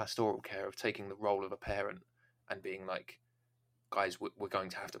 that pastoral care of taking the role of a parent and being like, guys, we're going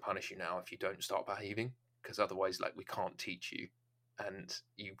to have to punish you now if you don't start behaving, because otherwise like we can't teach you and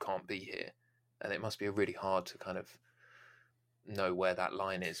you can't be here. And it must be really hard to kind of know where that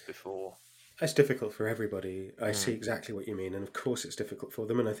line is before. It's difficult for everybody. I see exactly what you mean, and of course it's difficult for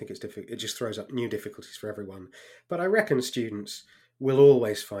them, and I think it's difficult. It just throws up new difficulties for everyone. But I reckon students will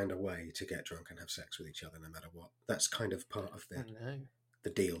always find a way to get drunk and have sex with each other, no matter what. That's kind of part of the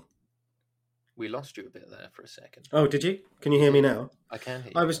deal. We lost you a bit there for a second. Oh, did you? Can you hear me now? I can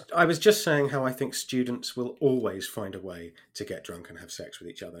hear you. I was just saying how I think students will always find a way to get drunk and have sex with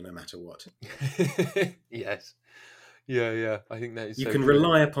each other, no matter what. Yes. Yeah. I think that is. You so can true.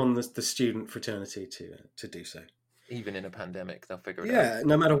 rely upon the student fraternity to do so. Even in a pandemic, they'll figure it out. Yeah,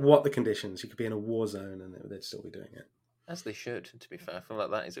 no matter what the conditions, you could be in a war zone and they'd still be doing it. As they should, to be fair. I feel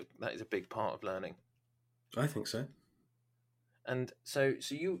like that is a big part of learning. I think so. And so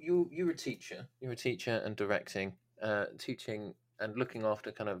you're a teacher. You're a teacher and directing, teaching and looking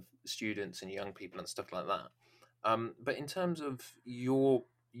after kind of students and young people and stuff like that. But in terms of your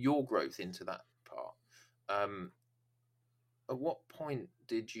growth into that part, at what point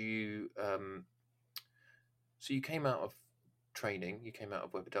did you? So you came out of training. You came out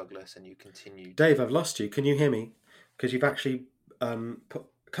of Webber Douglas, and you continued. Dave, I've lost you. Can you hear me? Because you've actually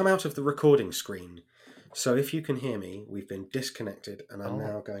come out of the recording screen. So if you can hear me, we've been disconnected, and I'm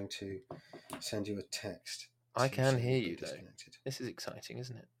now going to send you a text. I can hear you, though. This is exciting,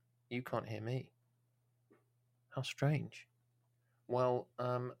 isn't it? You can't hear me. How strange. Well,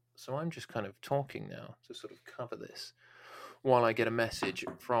 so I'm just kind of talking now to sort of cover this while I get a message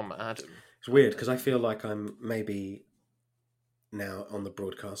from Adam. It's weird, because I feel like I'm maybe now on the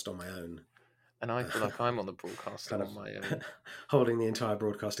broadcast on my own. And I feel like I'm on the broadcast kind on my own. Holding the entire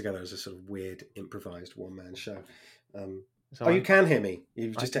broadcast together as a sort of weird, improvised one-man show. So you can hear me.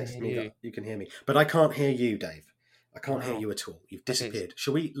 You've just texted me you. that you can hear me. But I can't hear you, Dave. I can't hear you at all. You've disappeared. Okay.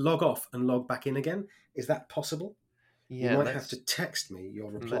 Shall we log off and log back in again? Is that possible? Yeah. You might have to text me your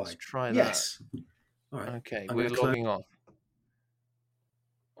reply. Let's try that. Yes. All right. Okay, we're logging off.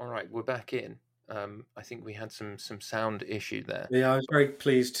 All right, we're back in. I think we had some sound issue there. Yeah, I was very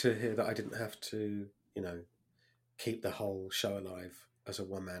pleased to hear that I didn't have to, keep the whole show alive as a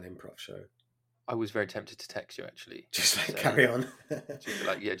one-man improv show. I was very tempted to text you, actually. Just carry on.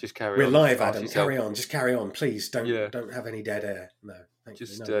 Just carry on. We're live, Adam. Carry on. Just carry on. Please don't have any dead air. No.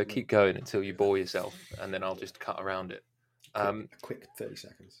 Just keep going until you bore yourself, and then I'll just cut around it. A quick 30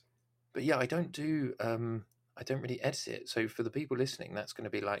 seconds. But yeah, I don't really edit it. So for the people listening, that's going to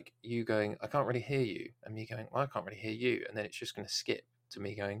be like you going, I can't really hear you, and me going, well, I can't really hear you, and then it's just going to skip to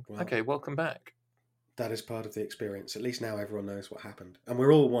me going, okay, welcome back. That is part of the experience. At least now everyone knows what happened, and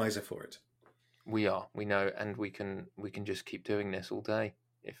we're all wiser for it. We know, and we can just keep doing this all day.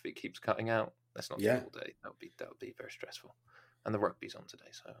 If it keeps cutting out, let's not do it all day. That would be very stressful. And the rugby's on today,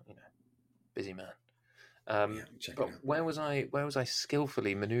 so busy man. But where was I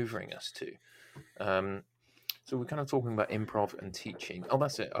skillfully manoeuvring us to? So we're kind of talking about improv and teaching. Oh,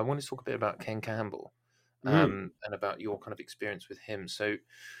 that's it. I want to talk a bit about Ken Campbell and about your kind of experience with him. So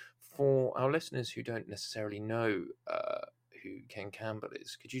for our listeners who don't necessarily know who Ken Campbell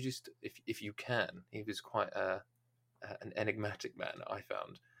is, could you just, if you can, he was quite an enigmatic man, I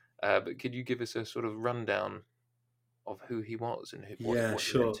found. But could you give us a sort of rundown of who he was and what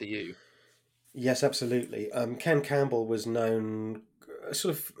he meant to you? Yes, absolutely. Ken Campbell was known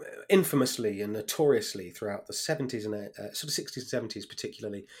sort of infamously and notoriously throughout the 70s and sort of 60s and 70s,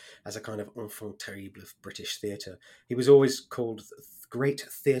 particularly as a kind of enfant terrible of British theatre. He was always called Great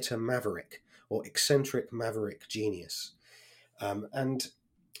Theatre Maverick or Eccentric Maverick Genius. And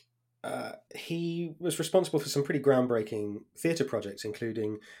he was responsible for some pretty groundbreaking theatre projects,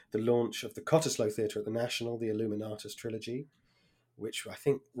 including the launch of the Cottesloe Theatre at the National, the Illuminatus trilogy, which I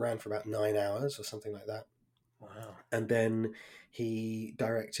think ran for about 9 hours or something like that. Wow. And then he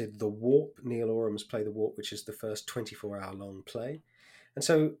directed The Warp, Neil Oram's play The Warp, which is the first 24-hour long play. And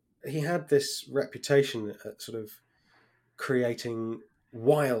so he had this reputation at sort of creating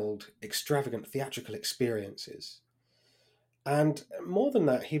wild, extravagant theatrical experiences. And more than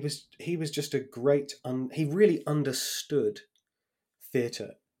that, he was just a great... he really understood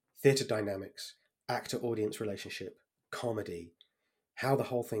theatre dynamics, actor-audience relationship, comedy, how the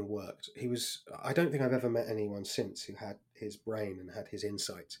whole thing worked. I don't think I've ever met anyone since who had his brain and had his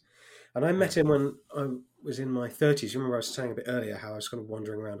insight. And I met him when I was in my 30s. You remember I was saying a bit earlier how I was kind of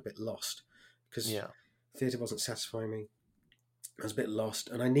wandering around a bit lost because theatre wasn't satisfying me. I was a bit lost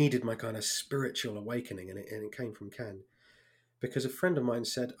and I needed my kind of spiritual awakening, and it came from Ken. Because a friend of mine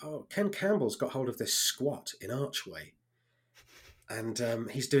said, Ken Campbell's got hold of this squat in Archway. And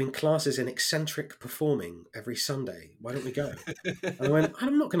he's doing classes in eccentric performing every Sunday. Why don't we go? And I went,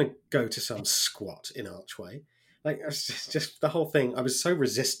 I'm not going to go to some squat in Archway. Like, it's just the whole thing. I was so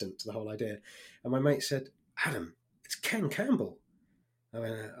resistant to the whole idea. And my mate said, Adam, it's Ken Campbell. I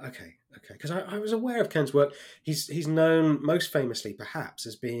went, okay. Because I was aware of Ken's work. He's known most famously, perhaps,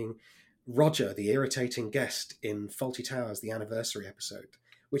 as being Roger, the irritating guest in Fawlty Towers, the anniversary episode,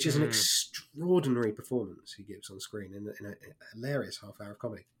 which is an extraordinary performance he gives on screen in a hilarious half hour of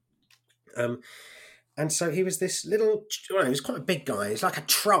comedy. And so he was this little, he was quite a big guy. He was like a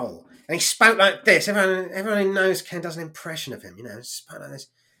troll. And he spoke like this. Everyone who knows Ken does an impression of him, he spoke like this.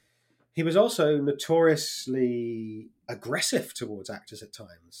 He was also notoriously aggressive towards actors at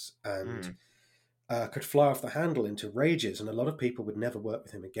times and could fly off the handle into rages. And a lot of people would never work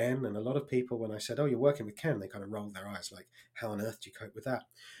with him again. And a lot of people, when I said, "Oh, you're working with Ken," they kind of rolled their eyes like, how on earth do you cope with that?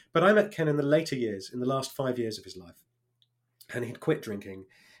 But I met Ken in the later years, in the last 5 years of his life. And he'd quit drinking.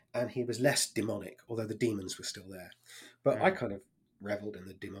 And he was less demonic, although the demons were still there. But I kind of reveled in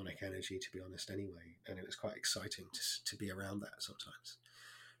the demonic energy, to be honest, anyway. And it was quite exciting to be around that sometimes.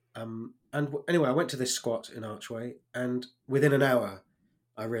 And anyway, I went to this squat in Archway, and within an hour,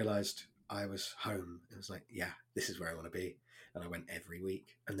 I realised I was home. It was like, yeah, this is where I want to be. And I went every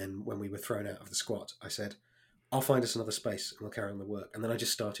week. And then when we were thrown out of the squat, I said, I'll find us another space and we'll carry on the work. And then I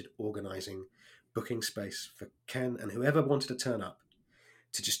just started organising booking space for Ken and whoever wanted to turn up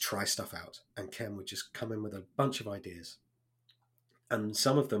to just try stuff out. And Ken would just come in with a bunch of ideas. And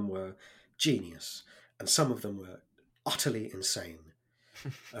some of them were genius, and some of them were utterly insane.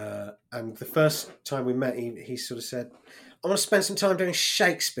 And the first time we met, he sort of said, I want to spend some time doing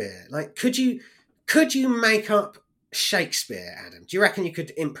Shakespeare. Like, could you make up Shakespeare, Adam? Do you reckon you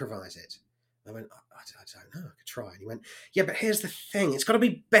could improvise it? I went, I don't know, I could try. And he went, yeah, but here's the thing. It's got to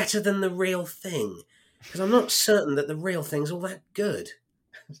be better than the real thing, because I'm not certain that the real thing's all that good.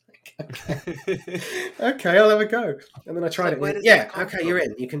 Okay, I'll have a go. And then I tried it. Yeah, okay, you're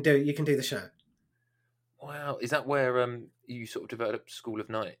in. You can do the show. Wow, is that where you sort of developed School of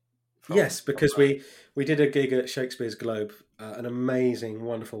Night? Yes, because we did a gig at Shakespeare's Globe, an amazing,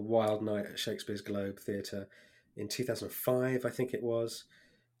 wonderful, wild night at Shakespeare's Globe Theatre in 2005, I think it was.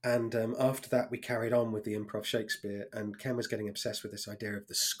 And after that, we carried on with the Improv Shakespeare, and Ken was getting obsessed with this idea of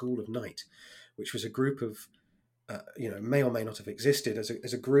the School of Night, which was a group of may or may not have existed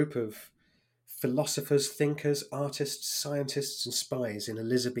as a group of philosophers, thinkers, artists, scientists and spies in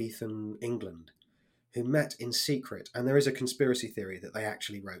Elizabethan England who met in secret. And there is a conspiracy theory that they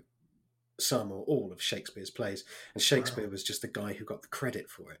actually wrote some or all of Shakespeare's plays, and Shakespeare was just the guy who got the credit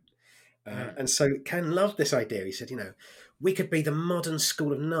for it. And so Ken loved this idea. He said, we could be the modern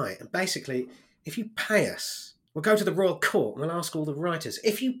School of Night. And basically, if you pay us, we'll go to the Royal Court and we'll ask all the writers,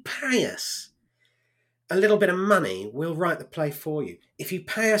 if you pay us a little bit of money, we'll write the play for you. If you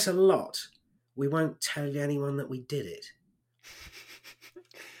pay us a lot, we won't tell anyone that we did it.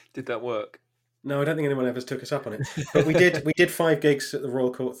 Did that work? No, I don't think anyone ever took us up on it. But we did 5 gigs at the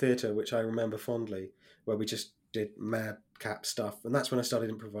Royal Court Theatre, which I remember fondly, where we just did madcap stuff. And that's when I started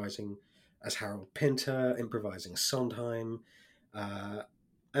improvising as Harold Pinter, improvising Sondheim,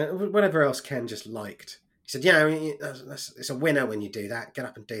 and whatever else Ken just liked. He said, it's a winner when you do that. Get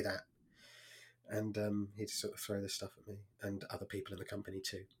up and do that. And he'd sort of throw this stuff at me and other people in the company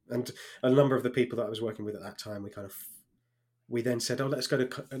too. And a number of the people that I was working with at that time, we then said, let's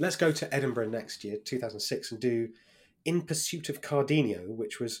go to Edinburgh next year, 2006, and do In Pursuit of Cardenio,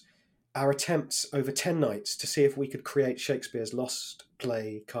 which was our attempts over 10 nights to see if we could create Shakespeare's lost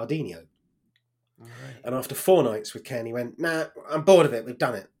play Cardenio. Right. And after 4 nights with Ken, he went, nah, I'm bored of it. We've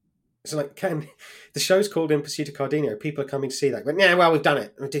done it. So like, Ken, the show's called In Pursuit of Cardenio. People are coming to see that. He went, yeah, well, we've done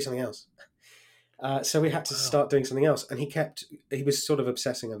it. We'll do something else. So we had to start doing something else. And he was sort of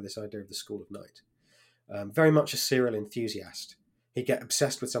obsessing over this idea of the School of Night. Very much a serial enthusiast. He'd get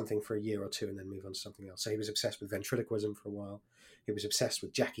obsessed with something for a year or two and then move on to something else. So he was obsessed with ventriloquism for a while. He was obsessed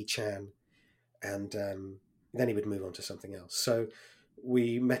with Jackie Chan. And then he would move on to something else. So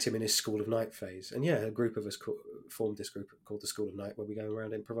we met him in his School of Night phase. And a group of us formed this group called the School of Night, where we go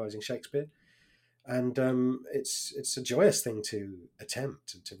around improvising Shakespeare. And it's a joyous thing to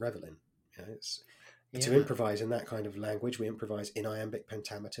attempt and to revel in. To improvise in that kind of language. We improvise in iambic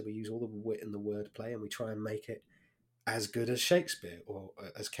pentameter. We use all the wit and the wordplay, and we try and make it as good as Shakespeare, or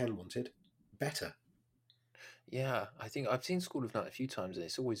as Ken wanted, better. Yeah, I think I've seen School of Night a few times, and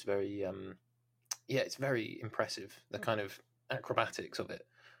it's always very, it's very impressive. The kind of acrobatics of it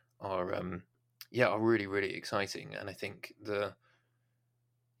are really, really exciting. And I think that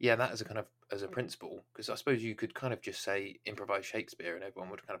as a principle, because I suppose you could kind of just say improvise Shakespeare and everyone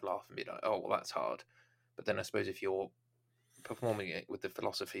would kind of laugh and be like, oh, well, that's hard. But then I suppose if you're performing it with the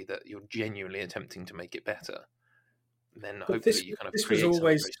philosophy that you're genuinely attempting to make it better, then hopefully you kind of create something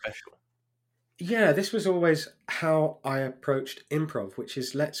very special. Yeah, this was always how I approached improv, which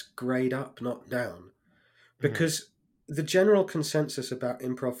is let's grade up, not down. Because the general consensus about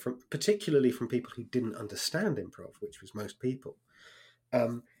improv, particularly from people who didn't understand improv, which was most people,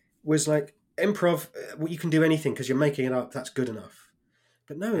 was like, improv, you can do anything because you're making it up, that's good enough.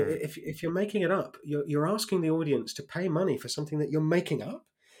 But no, if you're making it up, you're asking the audience to pay money for something that you're making up.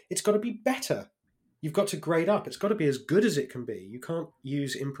 it's got to be better. You've got to grade up. It's got to be as good as it can be. You can't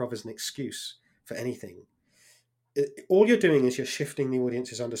use improv as an excuse for anything. All you're doing is you're shifting the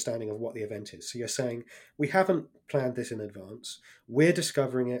audience's understanding of what the event is. So you're saying, we haven't planned this in advance. We're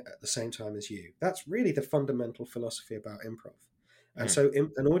discovering it at the same time as you. That's really the fundamental philosophy about improv. And so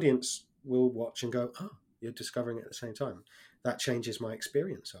an audience will watch and go, oh, you're discovering it at the same time. That changes my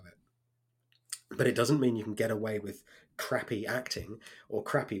experience of it. But it doesn't mean you can get away with crappy acting or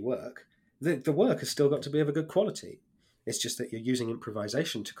crappy work. The work has still got to be of a good quality. It's just that you're using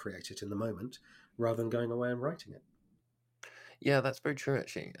improvisation to create it in the moment rather than going away and writing it. Yeah, that's very true,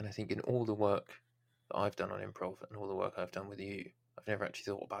 actually. And I think in all the work that I've done on improv and all the work I've done with you, I've never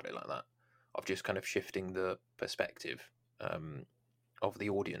actually thought about it like that, of just kind of shifting the perspective of the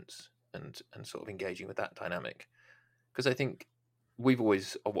audience and sort of engaging with that dynamic. Because I think we've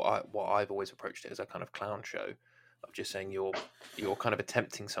always, or what I've always approached it as a kind of clown show of just saying you're kind of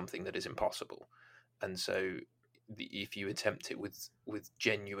attempting something that is impossible. And so if you attempt it with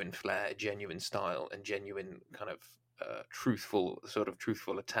genuine flair, genuine style, and genuine kind of truthful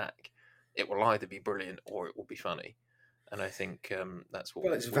attack, it will either be brilliant or it will be funny. And I think that's what.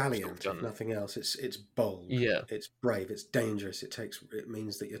 Well, it's valiant, if nothing else. It's bold. Yeah, it's brave. It's dangerous. It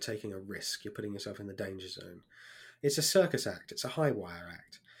means that you're taking a risk. You're putting yourself in the danger zone. It's a circus act. It's a high wire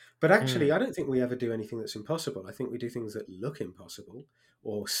act. But actually, I don't think we ever do anything that's impossible. I think we do things that look impossible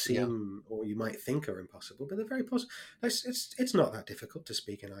or seem, or you might think are impossible, but they're very possible. It's not that difficult to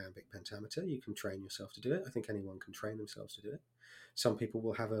speak in iambic pentameter. You can train yourself to do it. I think anyone can train themselves to do it. Some people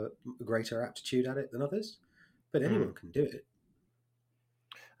will have a greater aptitude at it than others, but anyone can do it.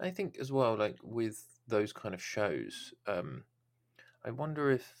 I think as well, like with those kind of shows, I wonder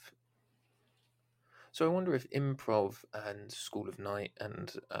if improv and School of Night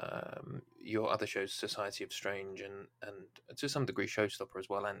and your other shows, Society of Strange and to some degree Showstopper as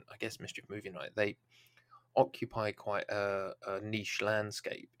well, and I guess Mischief Movie Night, they occupy quite a niche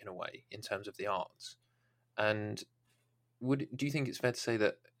landscape in a way in terms of the arts. And do you think it's fair to say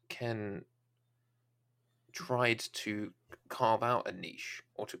that Ken tried to carve out a niche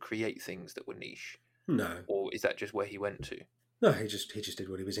or to create things that were niche? No. Or is that just where he went to? No, he just did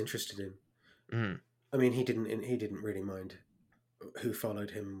what he was interested in. I mean, he didn't really mind who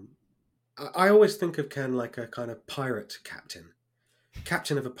followed him. I always think of Ken like a kind of pirate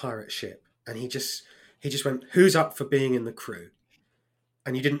captain of a pirate ship, and he just went, who's up for being in the crew?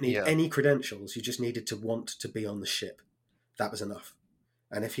 And you didn't need any credentials. You just needed to want to be on the ship. That was enough.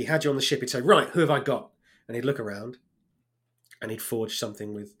 And if he had you on the ship, he'd say, right, who have I got? And he'd look around, and he'd forge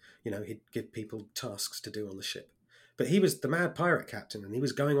something with, he'd give people tasks to do on the ship. But he was the mad pirate captain, and he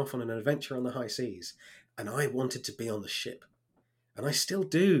was going off on an adventure on the high seas, and I wanted to be on the ship. And I still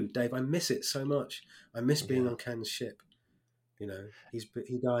do, Dave. I miss it so much. I miss being on Ken's ship. He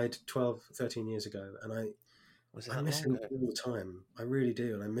died 12, 13 years ago, and I miss him all the time. I really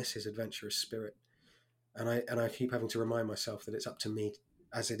do, and I miss his adventurous spirit. And I keep having to remind myself that it's up to me,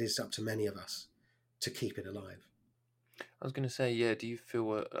 as it is up to many of us, to keep it alive. I was going to say, do you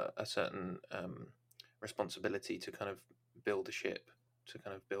feel a certain responsibility to kind of build a ship, to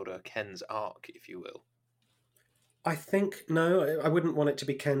kind of build a Ken's arc, if you will? I think, no, I wouldn't want it to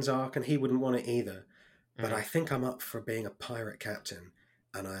be Ken's arc, and he wouldn't want it either. But I think I'm up for being a pirate captain,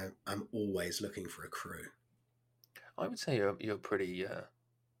 and I'm always looking for a crew. I would say you're pretty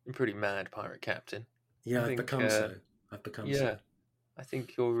mad pirate captain. Yeah, I've become so. So. I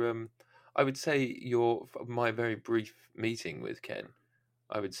think you're. I would say my very brief meeting with Ken,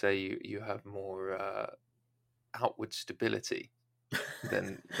 I would say you have more outward stability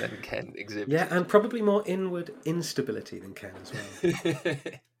than Ken exhibits. Yeah, and probably more inward instability than Ken as well.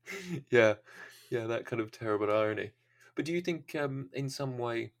 yeah, that kind of terrible irony. But do you think, in some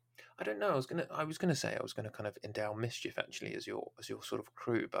way, I don't know. I was gonna say I was gonna kind of endow Mischief actually as your sort of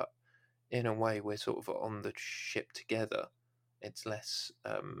crew, but in a way we're sort of on the ship together. It's less.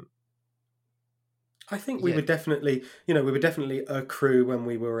 I think we were definitely, a crew when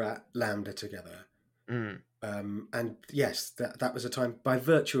we were at Lambda together. And yes, that was a time, by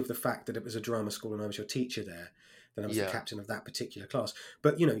virtue of the fact that it was a drama school and I was your teacher there, then I was the captain of that particular class.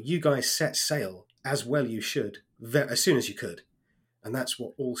 But, you guys set sail, as well you should, as soon as you could. And that's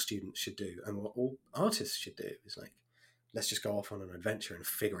what all students should do, and what all artists should do, is like, let's just go off on an adventure and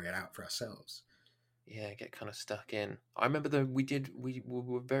figure it out for ourselves. Yeah, get kind of stuck in. I remember we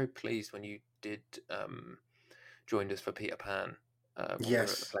were very pleased when you joined us for Peter Pan when we were at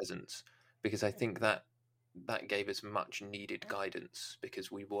the Pleasance, because I think that gave us much needed guidance,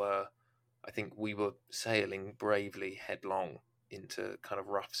 because we were sailing bravely headlong into kind of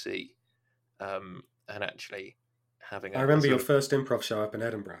rough sea, and actually having. I remember your first improv show up in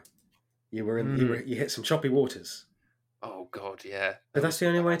Edinburgh. You were you hit some choppy waters. Oh God, yeah. But that's the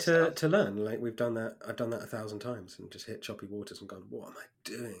only way to learn. Like I've done that 1,000 times and just hit choppy waters and gone, what am I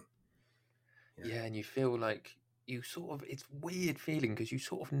doing? Yeah, and you feel like you sort of, it's weird feeling because you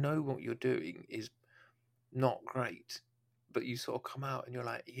sort of know what you're doing is not great, but you sort of come out and you're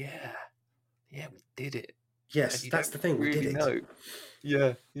like, yeah, we did it. Yes, that's the thing. We did it. Know.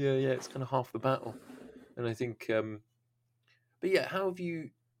 Yeah. It's kind of half the battle, and I think. But yeah, how have you,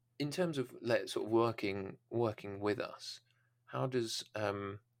 in terms of sort of working with us? How does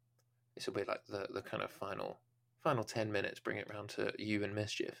this will be like the kind of final 10 minutes, bring it round to you and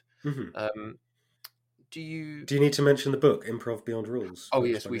Mischief. Mm-hmm. Do you need to mention the book Improv Beyond Rules? Oh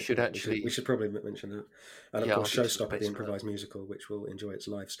yes, we should actually. We should probably mention that. And of course, Showstopper, the improvised musical, which will enjoy its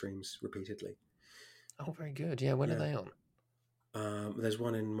live streams repeatedly. Oh, very good. Yeah, when are they on? There's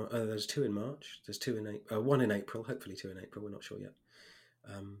there's 2 in March. There's 2 in 1 in April. Hopefully 2 in April. We're not sure yet.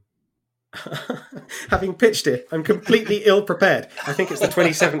 Having pitched it, I'm completely ill prepared. I think it's the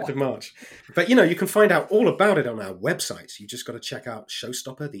 27th of March. But you can find out all about it on our website. You just got to check out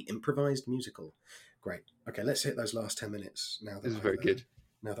Showstopper, the improvised musical. Great. Okay, let's hit those last 10 minutes now. This is very good.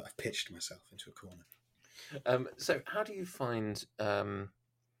 Now that I've pitched myself into a corner. So how do you find?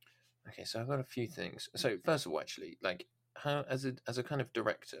 Okay, so I've got a few things. So first of all, actually, like how as a kind of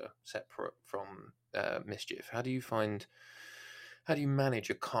director separate from Mischief, how do you manage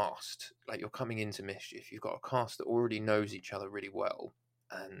a cast? Like you're coming into Mischief, you've got a cast that already knows each other really well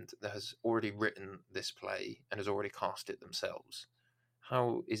and has already written this play and has already cast it themselves.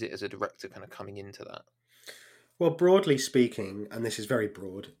 How is it as a director kind of coming into that? Well, broadly speaking, and this is very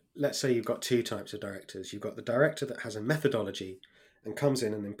broad, let's say you've got 2 types of directors. You've got the director that has a methodology and comes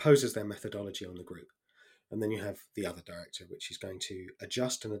in and imposes their methodology on the group. And then you have the other director, which is going to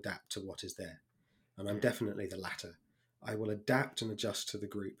adjust and adapt to what is there. And I'm definitely the latter. I will adapt and adjust to the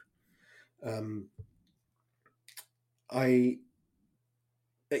group. Every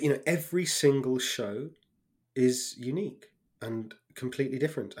single show is unique and completely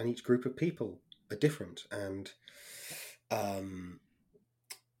different, and each group of people are different. And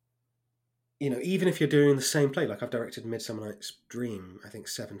even if you're doing the same play, like I've directed Midsummer Night's Dream, I think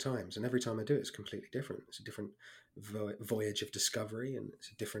 7 times, and every time I do it, it's completely different. It's a different voyage of discovery, and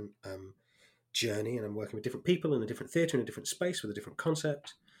it's a different journey, and I'm working with different people in a different theatre, in a different space, with a different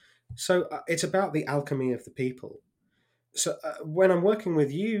concept. So it's about the alchemy of the people. So when I'm working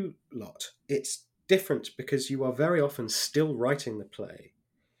with you lot, it's different because you are very often still writing the play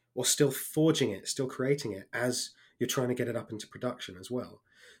or still forging it, still creating it as you're trying to get it up into production as well.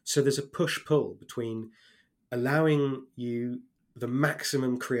 So there's a push-pull between allowing you the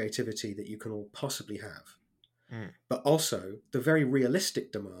maximum creativity that you can all possibly have, but also the very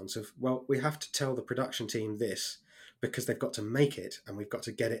realistic demands of, well, we have to tell the production team this because they've got to make it and we've got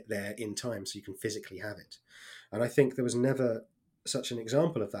to get it there in time so you can physically have it. And I think there was never such an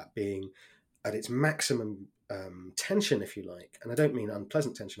example of that being at its maximum tension, if you like. And I don't mean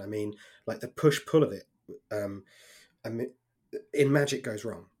unpleasant tension. I mean like the push-pull of it. In Magic Goes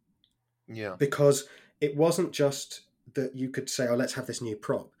Wrong. Yeah. Because it wasn't just that you could say, oh, let's have this new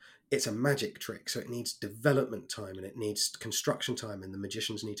prop. It's a magic trick, so it needs development time and it needs construction time, and the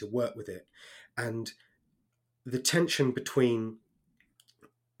magicians need to work with it. And the tension between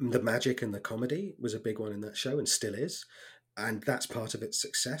the magic and the comedy was a big one in that show, and still is. And that's part of its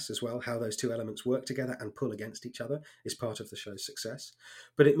success as well. How those 2 elements work together and pull against each other is part of the show's success.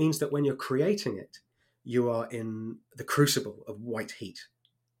 But it means that when you're creating it, you are in the crucible of white heat.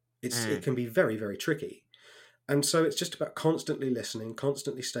 It can be very, very tricky. And so it's just about constantly listening,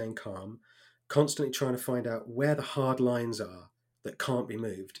 constantly staying calm, constantly trying to find out where the hard lines are that can't be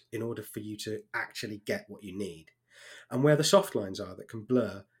moved in order for you to actually get what you need, and where the soft lines are that can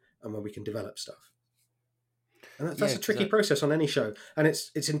blur and where we can develop stuff. And that's a tricky process on any show. And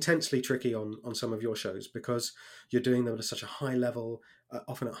it's intensely tricky on some of your shows because you're doing them at such a high level,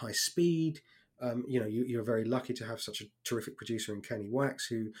 often at high speed. You're very lucky to have such a terrific producer in Kenny Wax,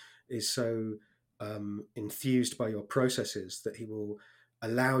 who is so enthused by your processes that he will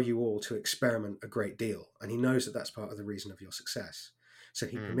allow you all to experiment a great deal. And he knows that that's part of the reason of your success. So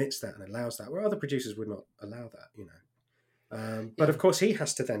he permits that and allows that, where other producers would not allow that, But of course, he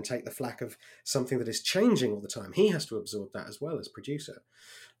has to then take the flack of something that is changing all the time. He has to absorb that as well as producer.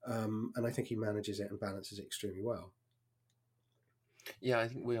 And I think he manages it and balances it extremely well. Yeah, I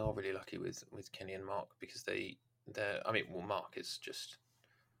think we are really lucky with Kenny and Mark because Mark is just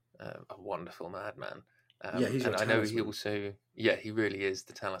a wonderful madman. He's and your I know talisman. he also, he really is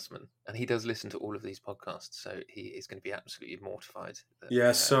the talisman, and he does listen to all of these podcasts, so he is going to be absolutely mortified.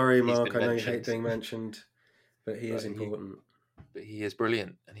 Sorry, Mark, I know you hate being mentioned. but he is important. But he is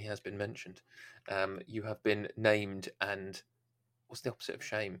brilliant, and he has been mentioned. You have been named, and what's the opposite of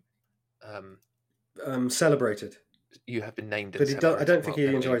shame? Celebrated. You have been named, but I don't think he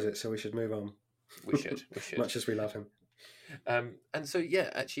enjoys it, so we should move on. We should. Much as we love him. And so, yeah,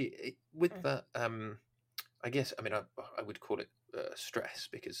 actually, with that, I guess, I mean, I would call it stress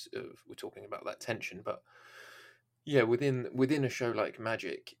because we're talking about that tension. But yeah, within a show like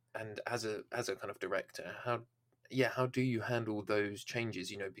Magic, and as a kind of director, how do you handle those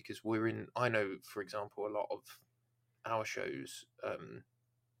changes? Because I know, for example, a lot of our shows,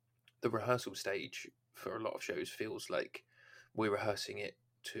 the rehearsal stage for a lot of shows feels like we're rehearsing it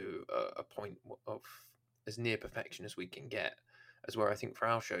to a point of as near perfection as we can get, as where I think for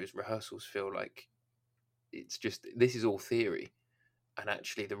our shows, rehearsals feel like it's just, this is all theory, and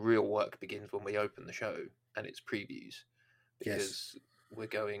actually the real work begins when we open the show and it's previews, because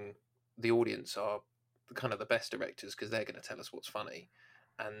the audience are kind of the best directors, because they're going to tell us what's funny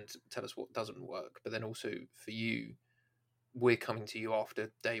and tell us what doesn't work. But then also for you, we're coming to you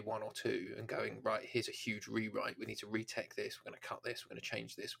after day 1 or 2 and going, right, here's a huge rewrite, we need to retech this, we're going to cut this, we're going to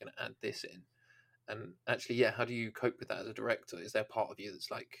change this, we're going to add this in. And actually, yeah, how do you cope with that as a director? Is there part of you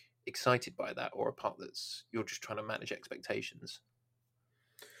that's like excited by that, or a part that's you're just trying to manage expectations?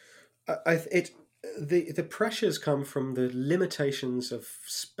 The pressures come from the limitations of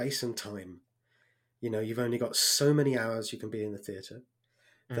space and time. You've only got so many hours you can be in the theatre.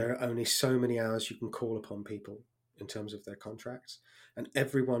 There are only so many hours you can call upon people in terms of their contracts, and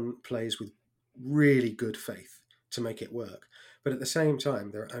everyone plays with really good faith to make it work. But at the same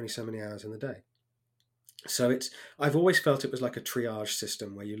time, there are only so many hours in the day. So I've always felt it was like a triage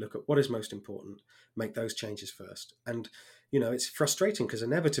system where you look at what is most important, make those changes first. And, it's frustrating because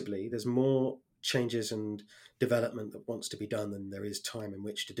inevitably there's more changes and development that wants to be done than there is time in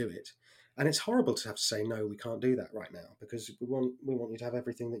which to do it. And it's horrible to have to say, no, we can't do that right now, because we want you to have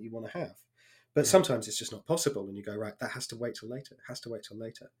everything that you want to have. But sometimes it's just not possible, and you go, right, that has to wait till later. It has to wait till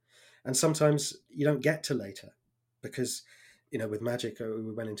later. And sometimes you don't get to later because, with Magic,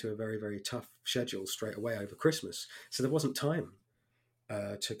 we went into a very, very tough schedule straight away over Christmas. So there wasn't time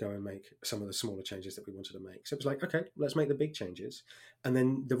to go and make some of the smaller changes that we wanted to make. So it was like, okay, let's make the big changes. And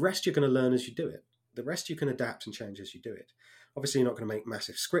then the rest you're going to learn as you do it. The rest you can adapt and change as you do it. Obviously, you're not going to make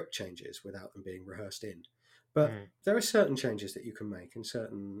massive script changes without them being rehearsed in. But there are certain changes that you can make, and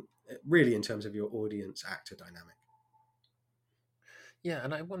certain, really in terms of your audience-actor dynamic. Yeah,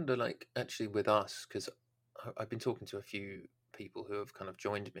 and I wonder, like, actually with us, because I've been talking to a few people who have kind of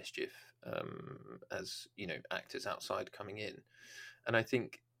joined Mischief as, actors outside coming in. And I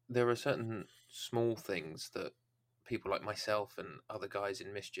think there are certain small things that people like myself and other guys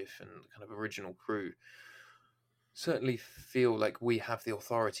in Mischief and the kind of original crew certainly feel like we have the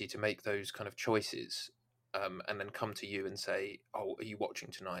authority to make those kind of choices. And then come to you and say, oh, are you watching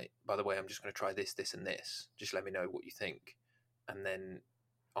tonight? By the way, I'm just going to try this, this, and this. Just let me know what you think. And then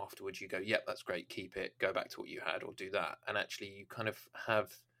afterwards you go, yep, that's great, keep it, go back to what you had, or do that. And actually you kind of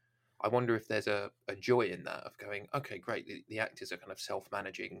have, I wonder if there's a joy in that, of going, okay, great, the actors are kind of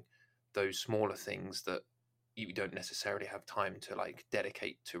self-managing those smaller things that you don't necessarily have time to like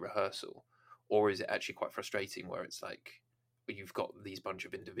dedicate to rehearsal. Or is it actually quite frustrating where it's like you've got these bunch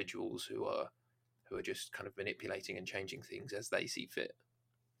of individuals who are just kind of manipulating and changing things as they see fit?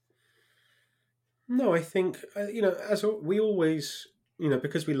 No, I think, as we always,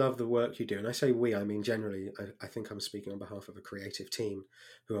 because we love the work you do, and I say we, I mean generally, I think I'm speaking on behalf of a creative team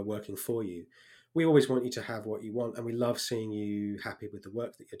who are working for you. We always want you to have what you want, and we love seeing you happy with the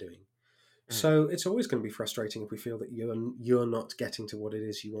work that you're doing. So it's always going to be frustrating if we feel that you're not getting to what it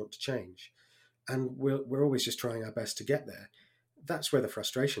is you want to change. And we're always just trying our best to get there. That's where the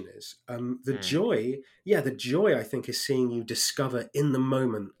frustration is. The joy, I think, is seeing you discover in the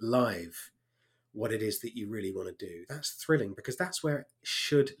moment live what it is that you really want to do. That's thrilling, because that's where it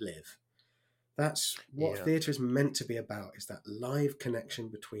should live. That's what theatre is meant to be about, is that live connection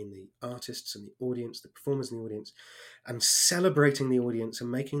between the artists and the audience, the performers and the audience, and celebrating the audience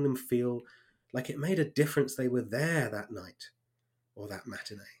and making them feel like it made a difference they were there that night or that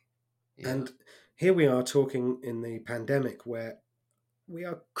matinee. Yeah. And here we are talking in the pandemic where we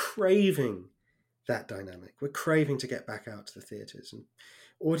are craving that dynamic. We're craving to get back out to the theatres, and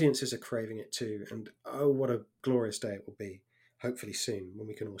audiences are craving it too. And oh, what a glorious day it will be, hopefully soon, when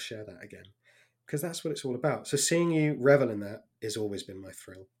we can all share that again. Because that's what it's all about. So seeing you revel in that has always been my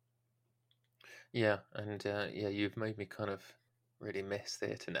thrill. Yeah, and you've made me kind of really miss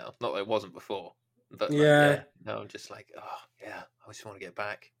theatre now. Not that it wasn't before, but now I'm just like, oh yeah, I just want to get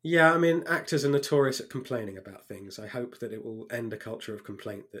back. Yeah, I mean, actors are notorious at complaining about things. I hope that it will end a culture of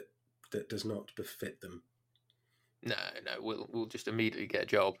complaint that does not befit them. No, we'll just immediately get a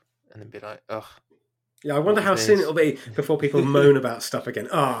job and then be like, ugh. Yeah, I wonder how soon it'll be before people moan about stuff again.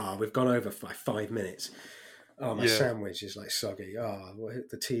 We've gone over by 5 minutes. Oh, my sandwich is like soggy.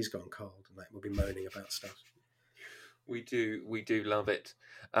 The tea's gone cold. And we'll be moaning about stuff. We do love it.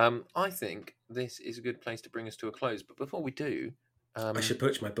 I think this is a good place to bring us to a close. But before we do... I should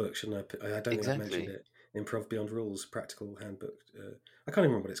pitch my book, shouldn't I? I don't think I Exactly. mentioned it. Improv Beyond Rules, Practical Handbook. I can't even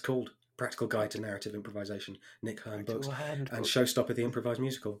remember what it's called. Practical Guide to Narrative Improvisation, Nick Hearn Books. And Showstopper, the Improvised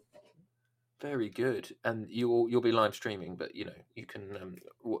Musical. Very good, and you'll be live streaming, but you can.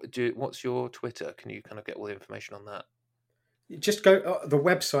 What's your Twitter? Can you kind of get all the information on that? Just go. The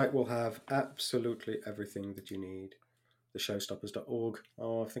website will have absolutely everything that you need. Theshowstoppers.org.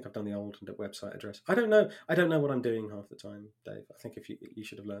 I think I've done the old website address. I don't know what I'm doing half the time, Dave. I think if you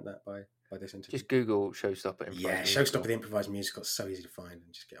should have learned that by this interview. Just Google Showstopper. Showstopper the Improvised Musical. It's so easy to find,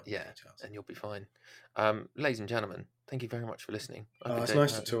 and just get all the details. And you'll be fine. Ladies and gentlemen, thank you very much for listening. It's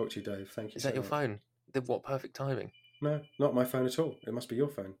nice to talk to you, Dave. Thank you. Is that your phone? What perfect timing? No, not my phone at all. It must be your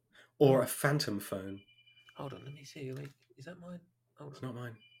phone or a phantom phone. Hold on, let me see. Wait, is that mine? It's not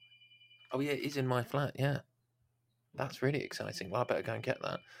mine. Oh yeah, it is in my flat. Yeah. That's really exciting. Well, I better go and get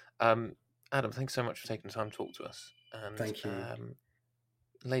that. Adam, thanks so much for taking the time to talk to us. And, thank you.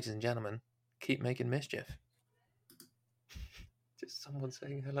 Ladies and gentlemen, keep making mischief. Just someone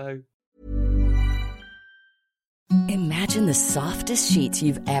saying hello. Imagine the softest sheets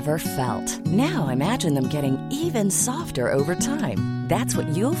you've ever felt. Now imagine them getting even softer over time. That's what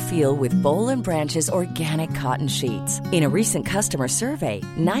you'll feel with Boll & Branch's organic cotton sheets. In a recent customer survey,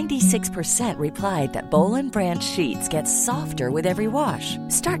 96% replied that Boll & Branch sheets get softer with every wash.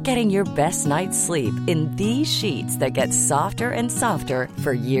 Start getting your best night's sleep in these sheets that get softer and softer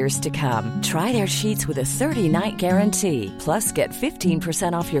for years to come. Try their sheets with a 30-night guarantee. Plus, get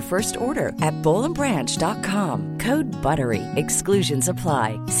 15% off your first order at BollandBranch.com. Code BUTTERY. Exclusions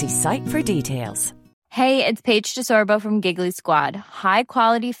apply. See site for details. Hey, it's Paige DeSorbo from Giggly Squad. High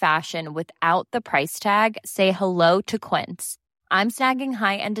quality fashion without the price tag. Say hello to Quince. I'm snagging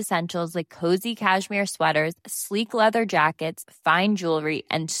high-end essentials like cozy cashmere sweaters, sleek leather jackets, fine jewelry,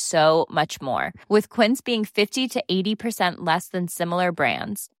 and so much more. With Quince being 50 to 80% less than similar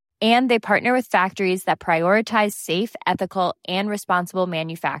brands. And they partner with factories that prioritize safe, ethical, and responsible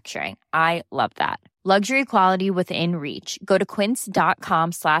manufacturing. I love that. Luxury quality within reach. Go to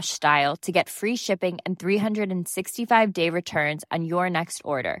quince.com/style to get free shipping and 365-day returns on your next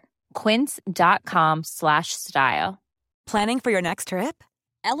order. Quince.com/style. Planning for your next trip?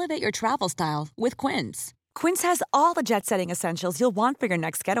 Elevate your travel style with Quince. Quince has all the jet-setting essentials you'll want for your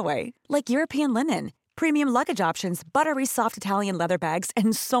next getaway, like European linen, premium luggage options, buttery soft Italian leather bags,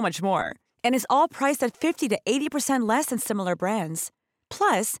 and so much more. And is all priced at 50 to 80% less than similar brands.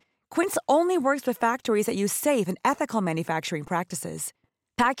 Plus, Quince only works with factories that use safe and ethical manufacturing practices.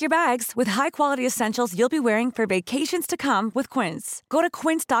 Pack your bags with high-quality essentials you'll be wearing for vacations to come with Quince. Go to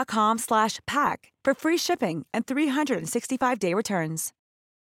quince.com/pack for free shipping and 365-day returns.